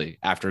defensively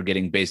after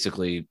getting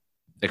basically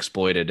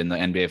exploited in the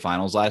NBA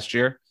Finals last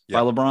year by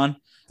LeBron.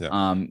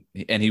 Yeah.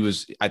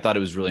 And I thought it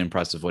was really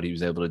impressive what he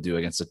was able to do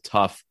against a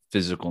tough,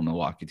 physical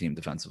Milwaukee team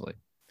defensively.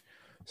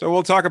 So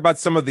we'll talk about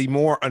some of the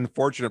more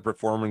unfortunate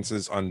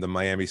performances on the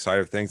Miami side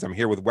of things. I'm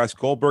here with Wes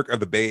Goldberg of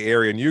the Bay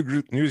Area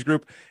News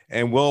Group,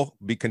 and we'll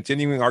be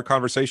continuing our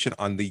conversation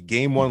on the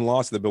Game 1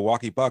 loss of the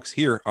Milwaukee Bucks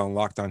here on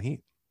Locked On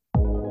Heat.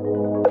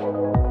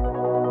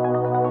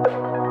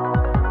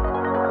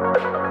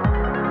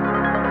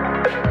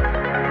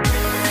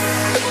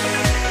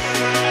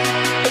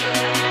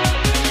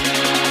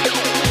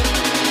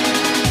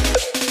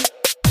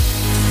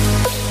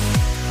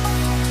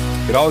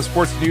 Get all the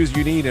sports news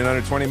you need in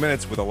under 20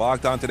 minutes with a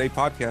Locked On Today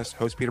podcast.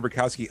 Host Peter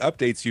Bukowski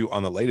updates you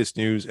on the latest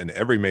news in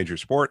every major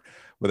sport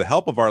with the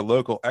help of our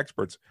local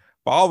experts.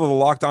 Follow the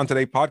Locked On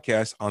Today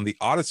podcast on the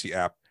Odyssey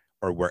app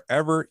or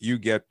wherever you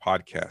get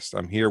podcasts.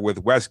 I'm here with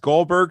Wes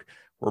Goldberg.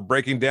 We're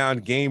breaking down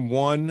Game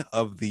 1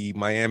 of the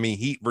Miami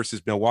Heat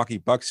versus Milwaukee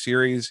Bucks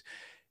series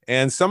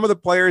and some of the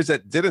players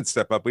that didn't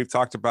step up. We've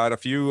talked about a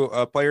few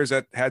players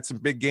that had some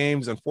big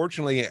games.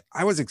 Unfortunately,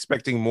 I was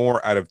expecting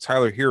more out of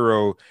Tyler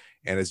Herro.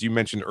 And as you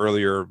mentioned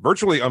earlier,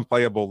 virtually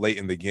unplayable late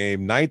in the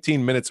game,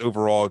 19 minutes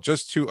overall,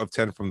 just 2 of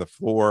 10 from the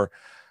floor,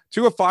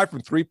 2 of 5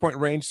 from 3-point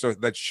range. So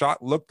that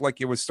shot looked like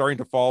it was starting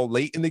to fall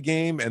late in the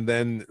game. And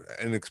then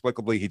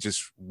inexplicably, he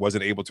just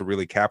wasn't able to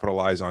really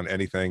capitalize on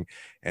anything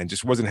and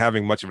just wasn't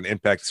having much of an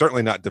impact,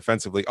 certainly not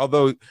defensively.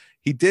 Although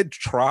he did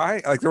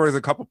try, like there was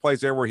a couple plays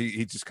there where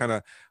he just kind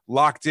of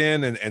locked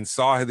in and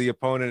saw the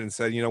opponent and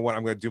said, you know what,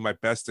 I'm going to do my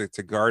best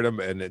to guard him.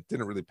 And it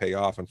didn't really pay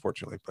off,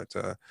 unfortunately. But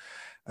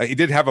he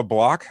did have a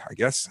block, I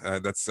guess.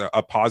 That's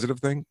a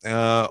positive thing.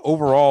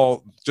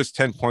 Overall, just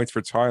 10 points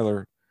for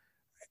Tyler.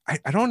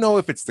 I don't know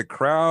if it's the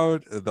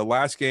crowd. The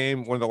last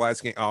game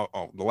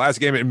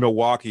in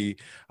Milwaukee,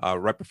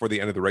 right before the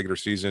end of the regular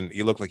season,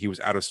 he looked like he was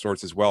out of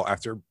sorts as well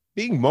after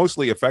being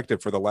mostly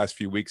effective for the last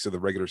few weeks of the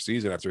regular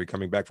season after he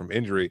coming back from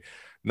injury.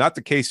 Not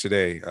the case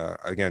today.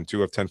 Again,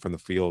 2 of 10 from the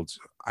field.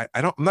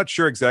 I'm not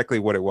sure exactly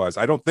what it was.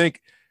 I don't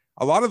think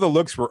a lot of the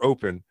looks were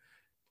open.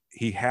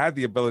 He had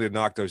the ability to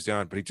knock those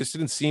down, but he just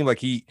didn't seem like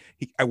he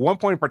at one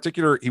point in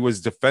particular, he was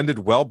defended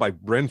well by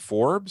Bryn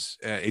Forbes.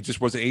 He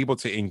just wasn't able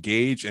to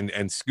engage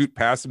and scoot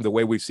past him the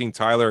way we've seen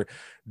Tyler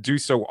do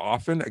so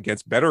often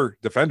against better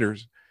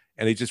defenders.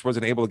 And he just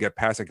wasn't able to get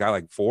past a guy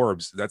like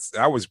Forbes.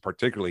 That was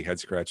particularly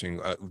head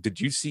scratching. Did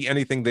you see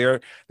anything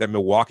there that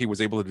Milwaukee was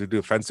able to do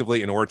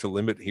defensively in order to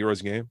limit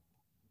Herro's game?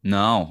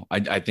 No,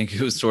 I think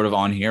it was sort of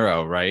on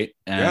Herro, right?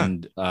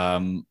 And,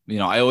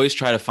 I always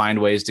try to find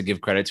ways to give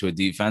credit to a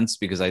defense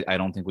because I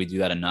don't think we do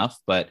that enough.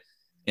 But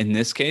in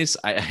this case,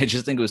 I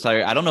just think it was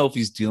Tyler. I don't know if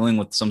he's dealing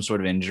with some sort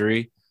of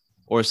injury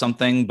or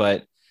something,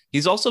 but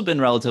he's also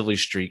been relatively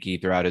streaky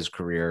throughout his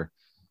career.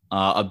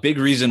 A big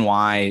reason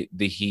why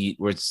the Heat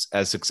were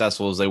as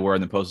successful as they were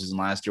in the postseason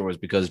last year was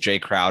because Jay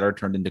Crowder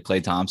turned into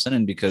Klay Thompson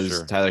and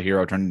because Tyler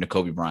Herro turned into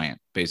Kobe Bryant,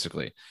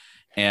 basically.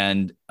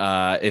 And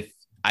they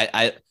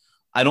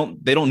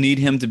don't need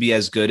him to be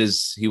as good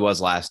as he was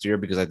last year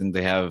because I think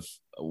they have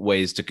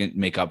ways to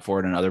make up for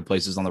it in other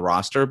places on the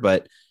roster,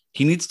 but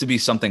he needs to be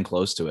something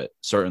close to it,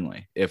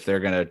 certainly, if they're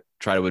going to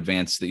try to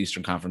advance the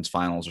Eastern Conference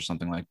Finals or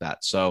something like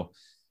that. So,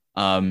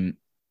 that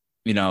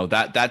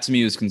to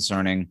me was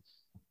concerning.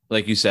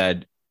 Like you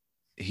said,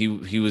 he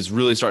was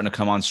really starting to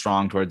come on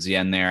strong towards the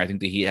end there. I think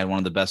the Heat had one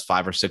of the best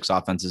 5 or 6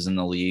 offenses in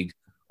the league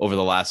over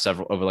the last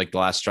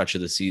stretch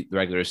of the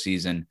regular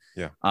season.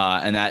 Yeah.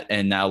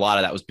 And a lot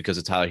of that was because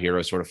of Tyler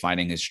Herro sort of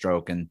finding his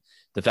stroke, and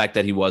the fact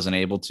that he wasn't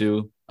able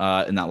to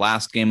in that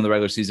last game of the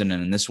regular season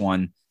and in this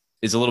one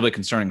is a little bit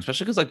concerning,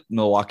 especially because like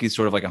Milwaukee's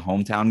sort of like a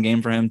hometown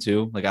game for him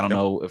too. Like, I don't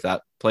know if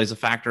that plays a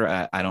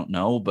factor. I don't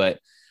know, but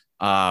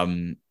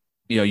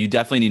you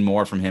definitely need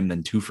more from him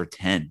than 2 for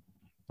 10,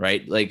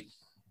 right? Like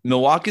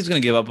Milwaukee's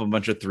going to give up a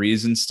bunch of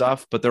threes and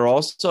stuff, but they're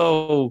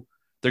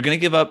going to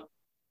give up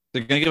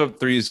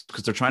threes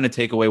because they're trying to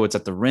take away what's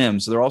at the rim.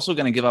 So they're also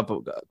going to give up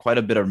quite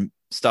a bit of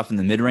stuff in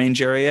the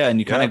mid-range area. And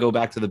you kind of go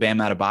back to the Bam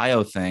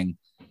Adebayo thing.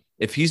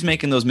 If he's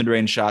making those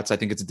mid-range shots, I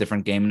think it's a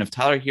different game. And if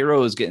Tyler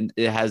Herro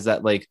has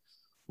that like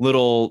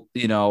little,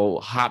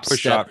 hop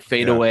push step, shot,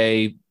 fade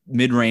away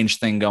mid-range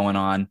thing going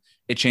on,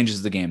 it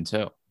changes the game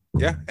too.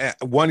 Yeah.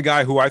 One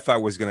guy who I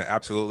thought was going to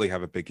absolutely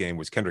have a big game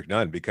was Kendrick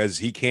Nunn, because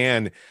he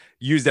can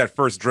use that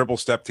first dribble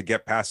step to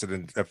get past a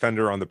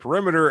defender on the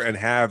perimeter and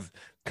have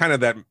kind of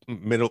that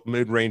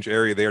mid-range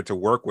area there to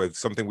work with,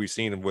 something we've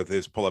seen with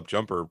his pull-up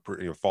jumper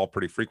fall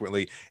pretty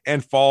frequently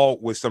and fall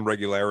with some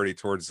regularity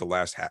towards the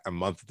last a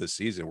month of the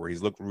season, where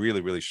he's looked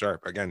really, really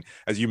sharp. Again,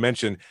 as you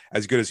mentioned,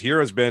 as good as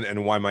Herro's been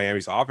and why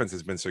Miami's offense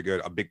has been so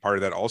good, a big part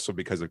of that also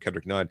because of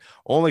Kendrick Nunn.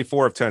 Only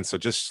 4 of 10, so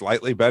just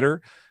slightly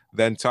better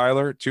than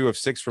Tyler. 2 of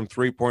 6 from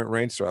 3-point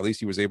range, so at least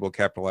he was able to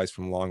capitalize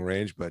from long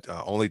range, but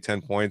only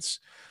 10 points.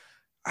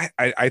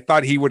 I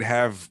thought he would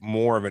have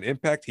more of an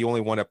impact. He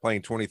only wound up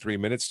playing 23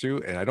 minutes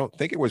too, and I don't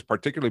think it was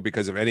particularly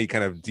because of any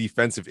kind of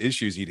defensive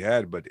issues he'd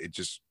had, but it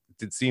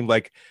did seem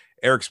like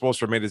Eric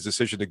Spoelstra made his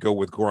decision to go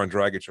with Goran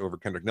Dragic over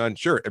Kendrick Nunn.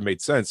 Sure, it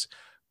made sense,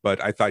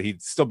 but I thought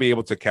he'd still be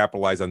able to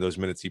capitalize on those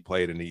minutes he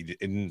played, and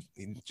he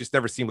just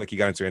never seemed like he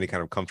got into any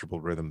kind of comfortable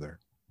rhythm there.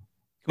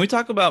 Can we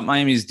talk about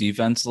Miami's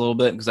defense a little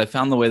bit? Because I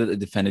found the way that they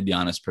defended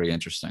Giannis pretty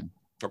interesting.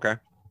 Okay.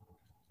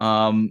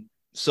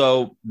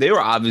 So they were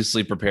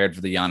obviously prepared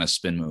for the Giannis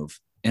spin move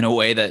in a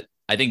way that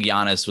I think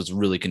Giannis was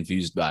really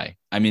confused by.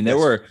 I mean, there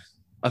were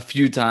a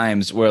few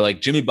times where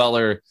like Jimmy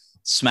Butler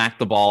smacked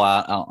the ball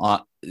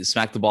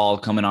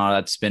coming out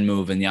of that spin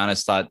move, and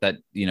Giannis thought that,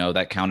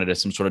 that counted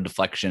as some sort of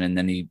deflection, and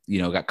then he,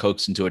 got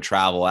coaxed into a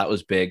travel. That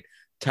was big.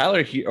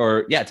 Tyler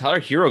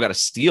Hero got a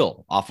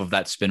steal off of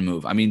that spin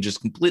move. I mean,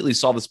 just completely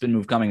saw the spin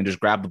move coming and just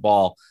grabbed the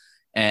ball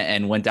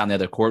and went down the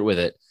other court with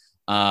it.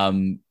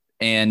 I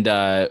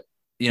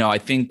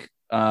think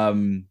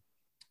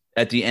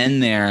at the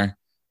end there,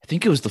 I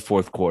think it was the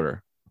fourth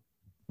quarter.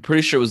 I'm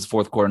pretty sure it was the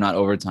fourth quarter, not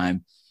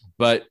overtime.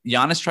 But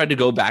Giannis tried to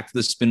go back to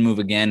the spin move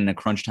again in a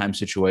crunch time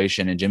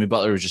situation, and Jimmy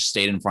Butler just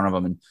stayed in front of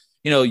him. And,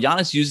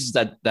 Giannis uses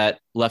that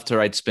left to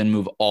right spin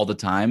move all the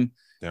time.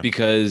 Yeah.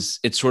 Because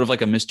it's sort of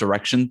like a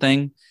misdirection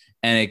thing,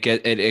 and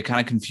it kind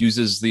of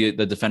confuses the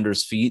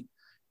defender's feet,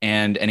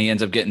 and he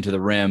ends up getting to the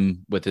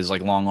rim with his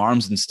like long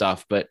arms and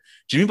stuff. But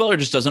Jimmy Butler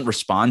just doesn't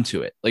respond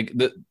to it. Like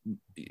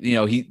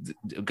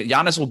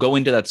Giannis will go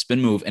into that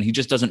spin move and he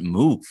just doesn't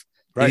move.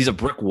 Right. He's a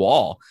brick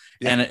wall.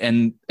 Yeah.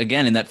 And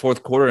again, in that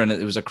fourth quarter, and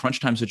it was a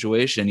crunch time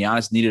situation,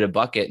 Giannis needed a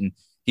bucket, and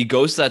he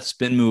goes to that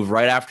spin move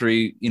right after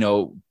he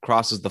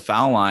crosses the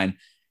foul line.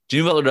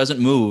 Jimmy Butler doesn't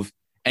move.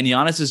 And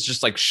Giannis is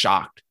just like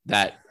shocked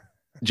that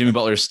Jimmy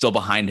Butler is still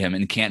behind him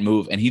and can't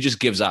move. And he just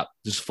gives up,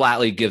 just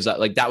flatly gives up.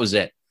 Like that was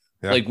it.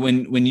 Yeah. Like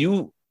when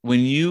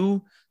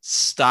you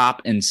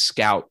stop and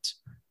scout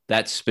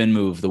that spin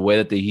move, the way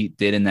that the Heat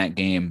did in that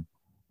game,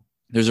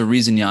 there's a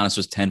reason Giannis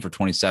was 10 for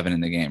 27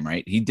 in the game,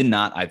 right? He did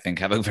not, I think,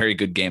 have a very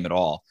good game at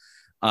all.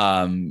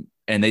 And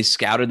they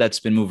scouted that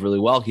spin move really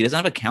well. He doesn't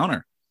have a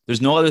counter.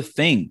 There's no other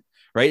thing,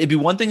 right? It'd be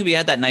one thing if he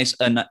had that nice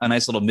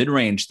little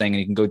mid-range thing and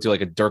he can go to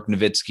like a Dirk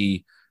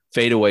Nowitzki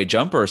fadeaway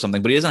jumper or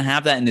something, but he doesn't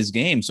have that in his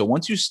game. So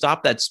once you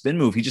stop that spin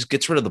move, he just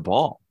gets rid of the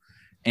ball.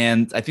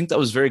 And I think that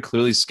was very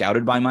clearly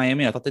scouted by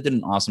Miami. I thought they did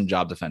an awesome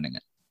job defending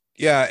it.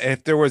 Yeah,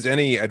 if there was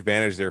any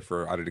advantage there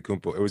for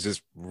Antetokounmpo, it was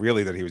just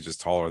really that he was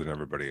just taller than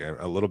everybody,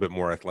 a little bit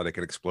more athletic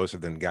and explosive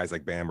than guys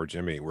like Bam or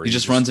Jimmy. Where he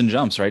just runs and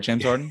jumps, right,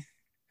 James Harden?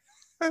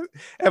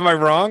 Am I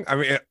wrong? I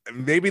mean,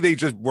 maybe they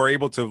just were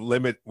able to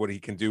limit what he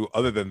can do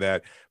other than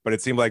that, but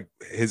it seemed like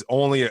his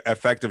only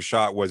effective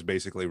shot was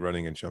basically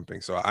running and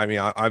jumping. So, I mean,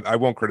 I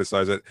won't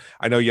criticize it.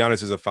 I know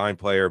Giannis is a fine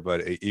player,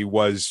 but he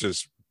was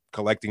just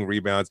collecting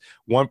rebounds.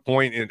 One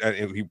point,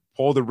 he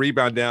pulled the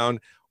rebound down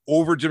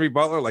over Jimmy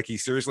Butler, like he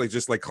seriously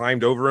just like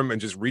climbed over him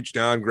and just reached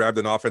down, grabbed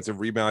an offensive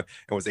rebound,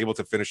 and was able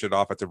to finish it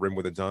off at the rim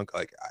with a dunk.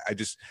 Like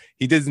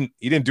he didn't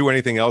do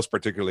anything else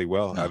particularly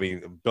well. No. I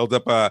mean, build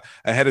up a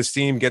head of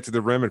steam, get to the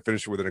rim, and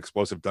finish it with an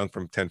explosive dunk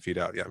from 10 feet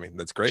out. Yeah, I mean,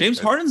 that's great. James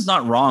Harden's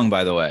not wrong,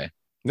 by the way.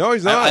 No,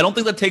 he's not. I don't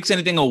think that takes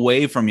anything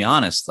away from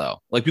Giannis,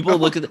 though. Like people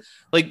look at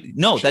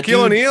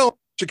Shaquille O'Neal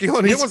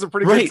was a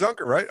pretty good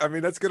dunker, right? I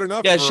mean, that's good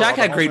enough. Yeah, Shaq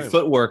had great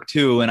footwork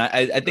too, and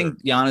I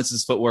think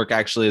Giannis's footwork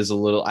actually is a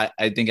little.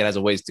 I think it has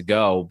a ways to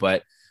go,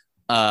 but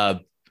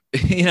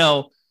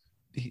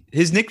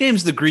his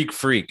nickname's the Greek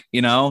Freak.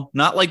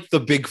 Not like the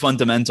big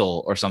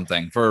fundamental or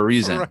something for a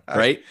reason,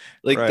 right?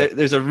 Like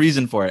there's a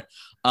reason for it.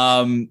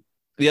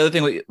 The other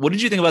thing, what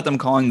did you think about them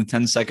calling the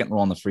 10-second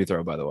rule on the free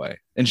throw? By the way,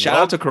 and shout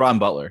out to Caron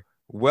Butler.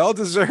 Well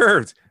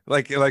deserved.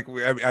 Like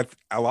a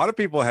lot of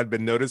people had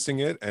been noticing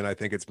it, and I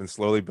think it's been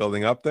slowly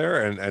building up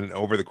there. And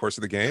over the course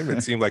of the game,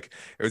 it seemed like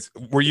it was.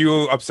 Were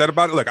you upset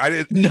about it? Look, I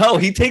didn't. No,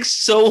 he takes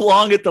so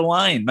long at the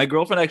line. My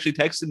girlfriend actually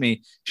texted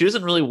me. She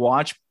doesn't really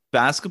watch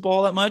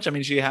basketball that much. I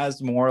mean, she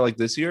has more like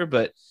this year,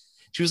 but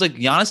she was like,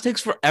 Giannis takes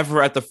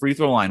forever at the free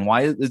throw line.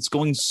 Why it's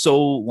going so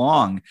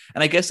long?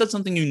 And I guess that's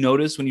something you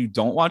notice when you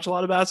don't watch a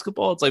lot of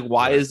basketball. It's like,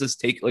 why is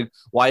this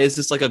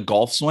like a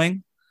golf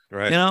swing?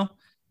 Right.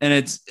 And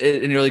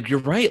and you're like, you're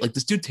right. Like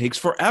this dude takes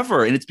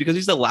forever. And it's because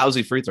he's a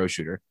lousy free throw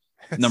shooter.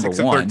 Number 6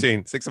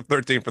 of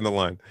 13 from the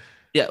line.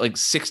 Yeah. Like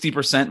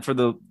 60% for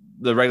the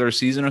regular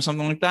season or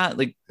something like that.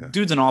 Like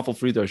dude's an awful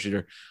free throw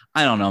shooter.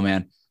 I don't know,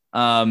 man.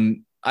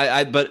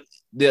 But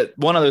the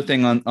one other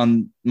thing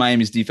on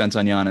Miami's defense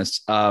on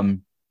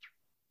Giannis,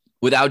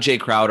 without Jay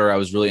Crowder, I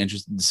was really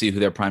interested to see who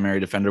their primary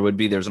defender would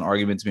be. There's an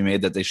argument to be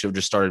made that they should have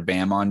just started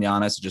Bam on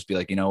Giannis and just be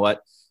like, you know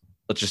what?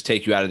 Let's just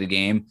take you out of the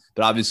game.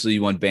 But obviously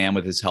you want Bam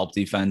with his help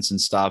defense and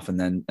stuff. And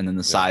then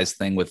the size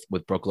thing with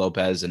Brook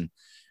Lopez and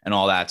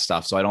all that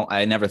stuff. So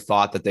I never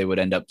thought that they would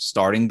end up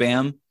starting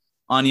Bam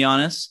on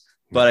Giannis,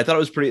 but I thought it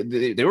was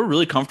they were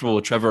really comfortable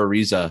with Trevor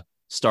Ariza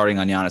starting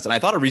on Giannis. And I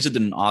thought Ariza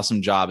did an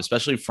awesome job,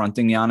 especially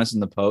fronting Giannis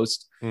in the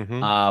post.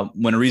 Mm-hmm.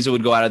 When Ariza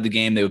would go out of the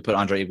game, they would put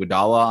Andre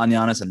Iguodala on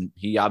Giannis, and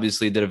he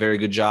obviously did a very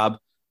good job.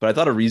 But I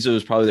thought Ariza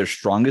was probably their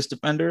strongest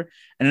defender.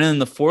 And then in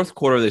the fourth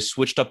quarter, they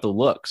switched up the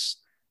looks.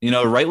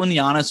 Right when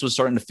Giannis was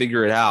starting to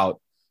figure it out,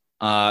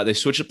 they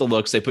switched up the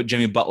looks. They put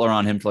Jimmy Butler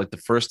on him for like the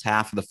first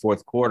half of the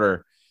fourth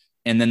quarter.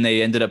 And then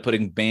they ended up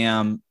putting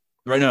Bam.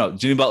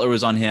 Jimmy Butler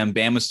was on him.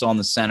 Bam was still in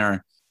the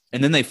center.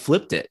 And then they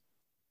flipped it.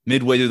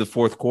 midway through the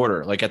fourth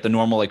quarter, like at the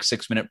normal like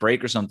 6-minute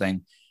break or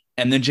something.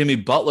 And then Jimmy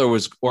Butler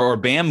was, or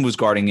Bam was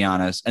guarding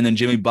Giannis, and then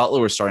Jimmy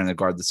Butler was starting to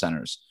guard the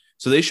centers.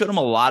 So they showed him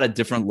a lot of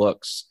different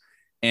looks.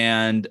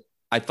 And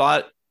I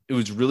thought it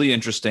was really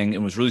interesting.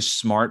 It was really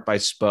smart by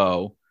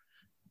Spo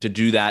to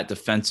do that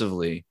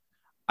defensively.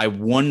 I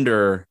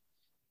wonder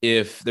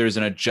if there's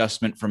an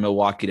adjustment for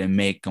Milwaukee to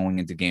make going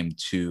into game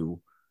 2.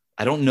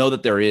 I don't know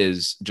that there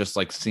is, just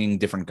like seeing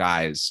different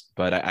guys,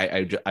 but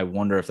I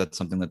wonder if that's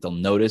something that they'll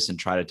notice and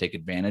try to take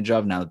advantage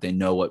of now that they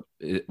know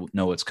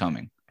what's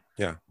coming.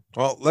 Yeah.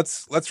 Well,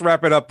 let's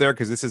wrap it up there,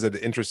 because this is an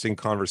interesting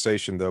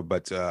conversation, though.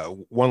 But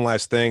one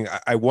last thing,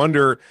 I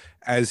wonder,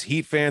 as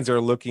Heat fans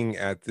are looking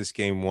at this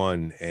game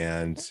 1,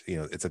 and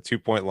it's a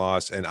 2-point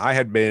loss, and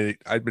I'd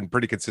been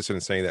pretty consistent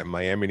in saying that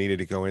Miami needed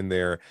to go in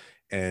there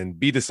and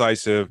be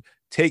decisive,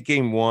 take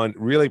game 1,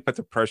 really put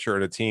the pressure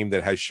on a team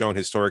that has shown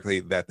historically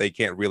that they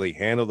can't really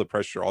handle the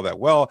pressure all that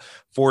well,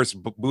 force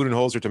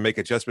Budenholzer to make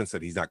adjustments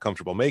that he's not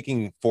comfortable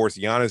making, force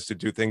Giannis to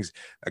do things,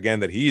 again,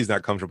 that he's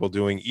not comfortable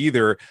doing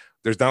either.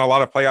 There's not a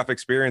lot of playoff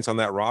experience on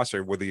that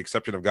roster, with the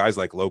exception of guys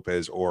like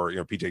Lopez or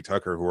PJ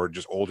Tucker, who are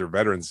just older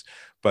veterans.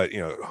 But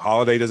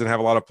Holiday doesn't have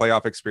a lot of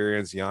playoff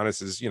experience.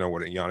 Giannis is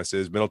what Giannis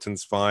is.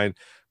 Middleton's fine,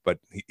 but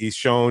he's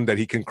shown that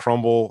he can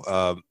crumble.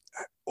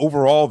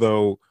 Overall,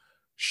 though,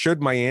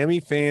 should Miami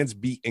fans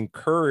be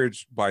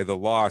encouraged by the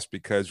loss?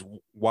 Because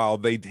while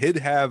they did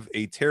have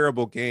a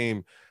terrible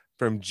game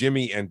from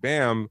Jimmy and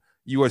Bam,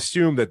 you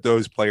assume that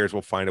those players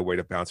will find a way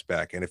to bounce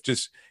back. And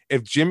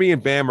if Jimmy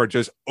and Bam are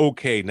just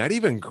okay, not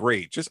even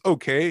great, just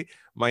okay,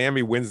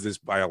 Miami wins this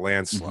by a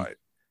landslide.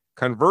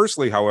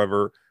 Conversely,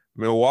 however,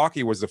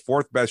 Milwaukee was the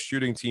 4th best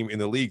shooting team in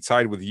the league,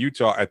 tied with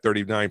Utah at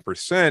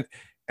 39%.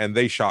 And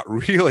they shot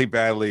really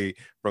badly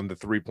from the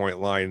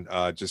 3-point line,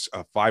 just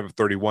 5 of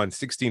 31,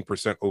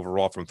 16%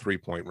 overall from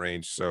 3-point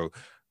range. So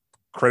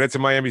credit to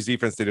Miami's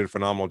defense. They did a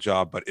phenomenal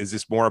job. But is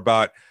this more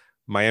about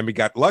Miami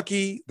got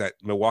lucky that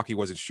Milwaukee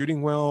wasn't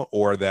shooting well,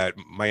 or that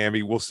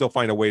Miami will still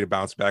find a way to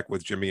bounce back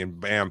with Jimmy and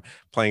Bam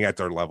playing at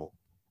their level?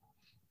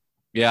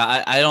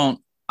 Yeah, I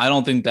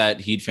don't think that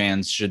Heat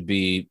fans should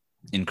be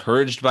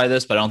encouraged by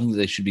this, but I don't think that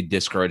they should be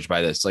discouraged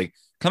by this. Like,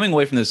 coming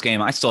away from this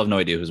game, I still have no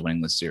idea who's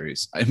winning this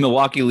series.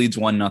 Milwaukee leads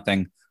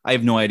 1-0. I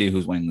have no idea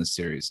who's winning this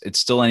series. It's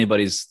still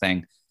anybody's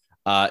thing.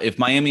 If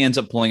Miami ends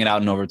up pulling it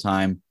out in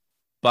overtime,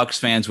 Bucks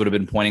fans would have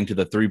been pointing to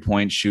the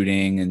 3-point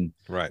shooting and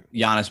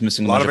Giannis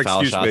missing a bunch of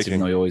foul shots, even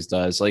though he always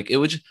does. Like,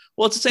 it's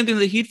the same thing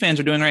that the Heat fans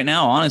are doing right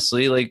now,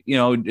 honestly. Like,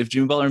 if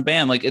Jimmy Butler and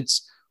Bam, like,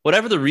 it's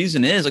whatever the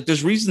reason is, like,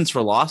 there's reasons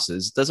for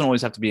losses. It doesn't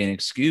always have to be an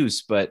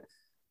excuse, but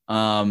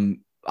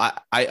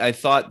I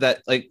thought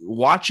that, like,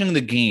 watching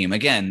the game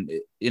again,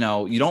 you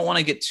don't want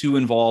to get too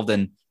involved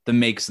in the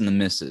makes and the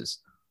misses.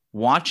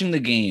 Watching the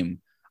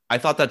game, I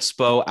thought that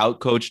Spo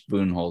outcoached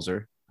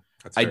Budenholzer.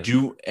 I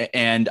do,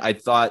 and I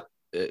thought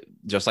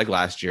just like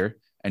last year,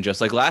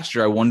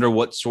 I wonder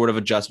what sort of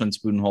adjustments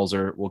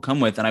Budenholzer will come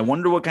with, and I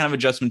wonder what kind of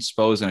adjustments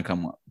Spo is going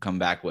to come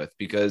back with,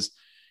 because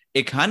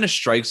it kind of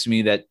strikes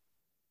me that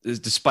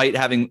despite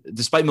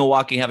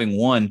Milwaukee having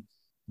won,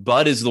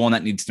 Bud is the one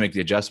that needs to make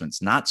the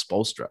adjustments, not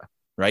Spoelstra,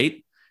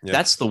 right? Yeah.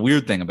 That's the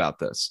weird thing about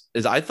this,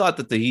 is I thought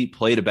that the Heat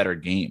played a better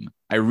game.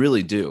 I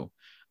really do.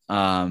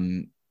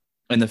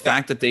 And the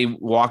fact that they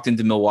walked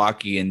into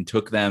Milwaukee and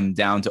took them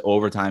down to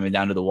overtime and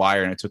down to the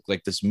wire, and it took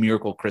like this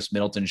miracle Chris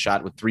Middleton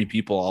shot with 3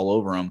 people all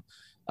over him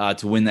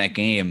to win that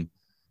game.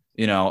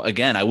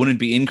 Again, I wouldn't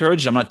be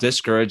encouraged. I'm not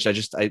discouraged.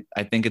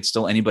 I think it's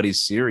still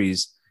anybody's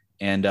series,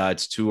 and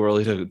it's too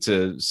early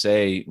to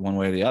say one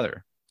way or the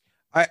other.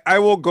 I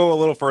will go a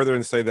little further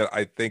and say that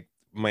I think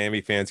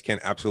Miami fans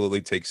can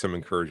absolutely take some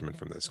encouragement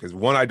from this, because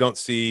one, I don't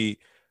see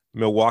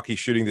Milwaukee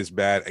shooting this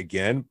bad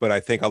again, but I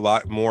think a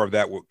lot more of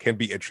that can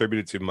be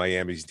attributed to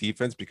Miami's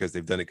defense, because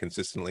they've done it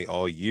consistently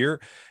all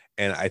year.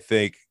 And I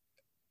think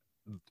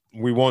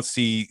we won't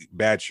see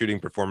bad shooting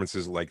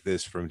performances like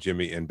this from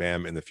Jimmy and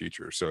Bam in the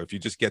future. So if you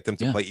just get them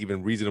to play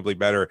even reasonably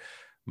better,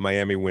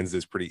 Miami wins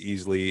this pretty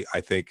easily. I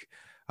think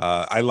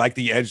I like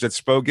the edge that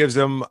Spo gives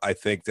them. I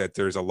think that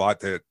there's a lot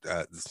that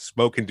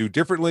Spo can do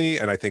differently,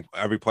 and I think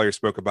every player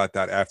spoke about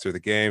that after the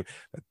game,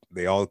 that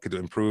they all could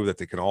improve, that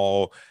they can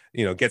all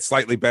get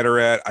slightly better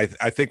at.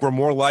 I think we're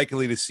more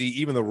likely to see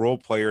even the role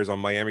players on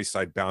Miami's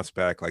side bounce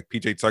back. Like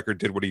PJ Tucker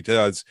did what he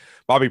does.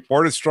 Bobby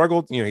Portis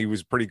struggled. He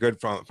was pretty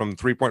good from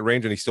 3-point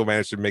range, and he still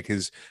managed to make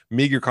his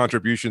meager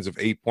contributions of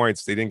 8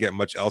 points. They didn't get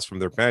much else from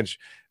their bench.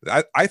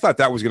 I thought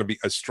that was going to be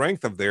a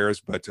strength of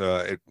theirs, but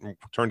it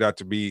turned out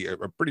to be a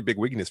pretty big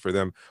weakness for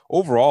them.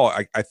 Overall,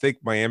 I think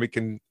Miami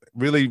can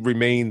really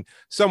remain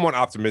somewhat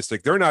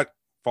optimistic. They're not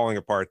falling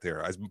apart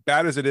there. As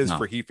bad as it is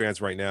for Heat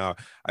fans right now,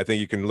 I think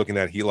you can look in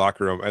that Heat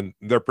locker room, and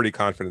they're pretty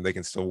confident they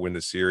can still win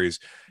the series.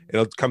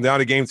 It'll come down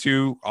to game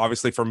 2.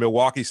 Obviously, from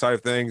Milwaukee side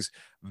of things,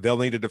 they'll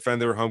need to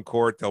defend their home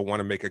court. They'll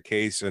want to make a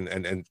case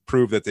and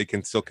prove that they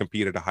can still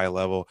compete at a high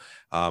level.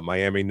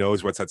 Miami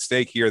knows what's at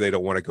stake here. They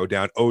don't want to go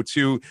down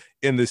 0-2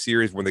 in the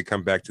series when they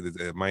come back to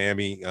the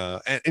Miami.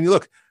 And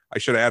look, I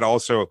should add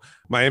also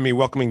Miami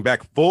welcoming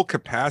back full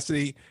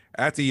capacity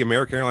at the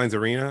American Airlines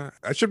Arena.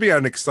 That should be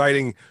an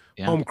exciting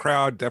home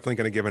crowd. Definitely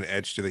going to give an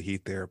edge to the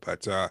Heat there.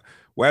 But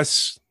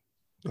Wes,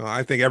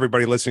 I think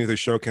everybody listening to the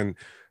show can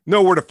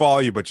know where to follow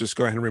you, but just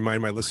go ahead and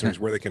remind my listeners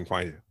where they can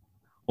find you.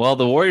 Well,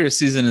 the Warriors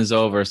season is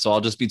over, so I'll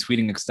just be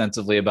tweeting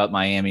extensively about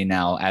Miami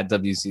now at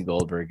WC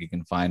Goldberg. You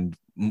can find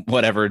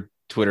whatever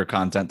Twitter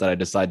content that I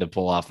decide to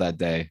pull off that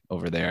day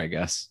over there, I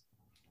guess.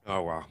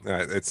 Oh, wow.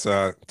 It's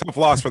a tough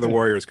loss for the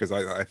Warriors because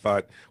I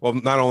thought, well,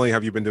 not only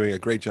have you been doing a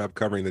great job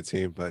covering the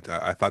team, but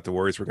I thought the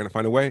Warriors were going to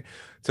find a way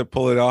to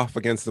pull it off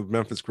against the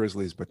Memphis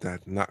Grizzlies, but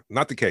that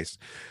not the case.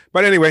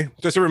 But anyway,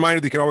 just a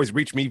reminder, you can always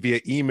reach me via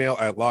email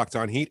at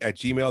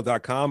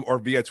lockedonheat@gmail.com or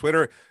via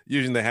Twitter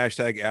using the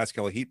hashtag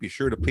AskLHeat. Be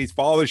sure to please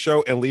follow the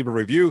show and leave a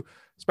review.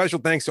 Special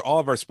thanks to all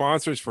of our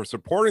sponsors for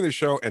supporting the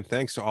show, and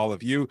thanks to all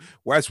of you.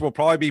 Wes will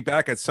probably be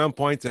back at some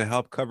point to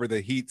help cover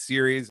the Heat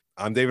series.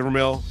 I'm David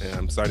Ramil, and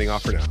I'm signing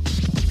off for now.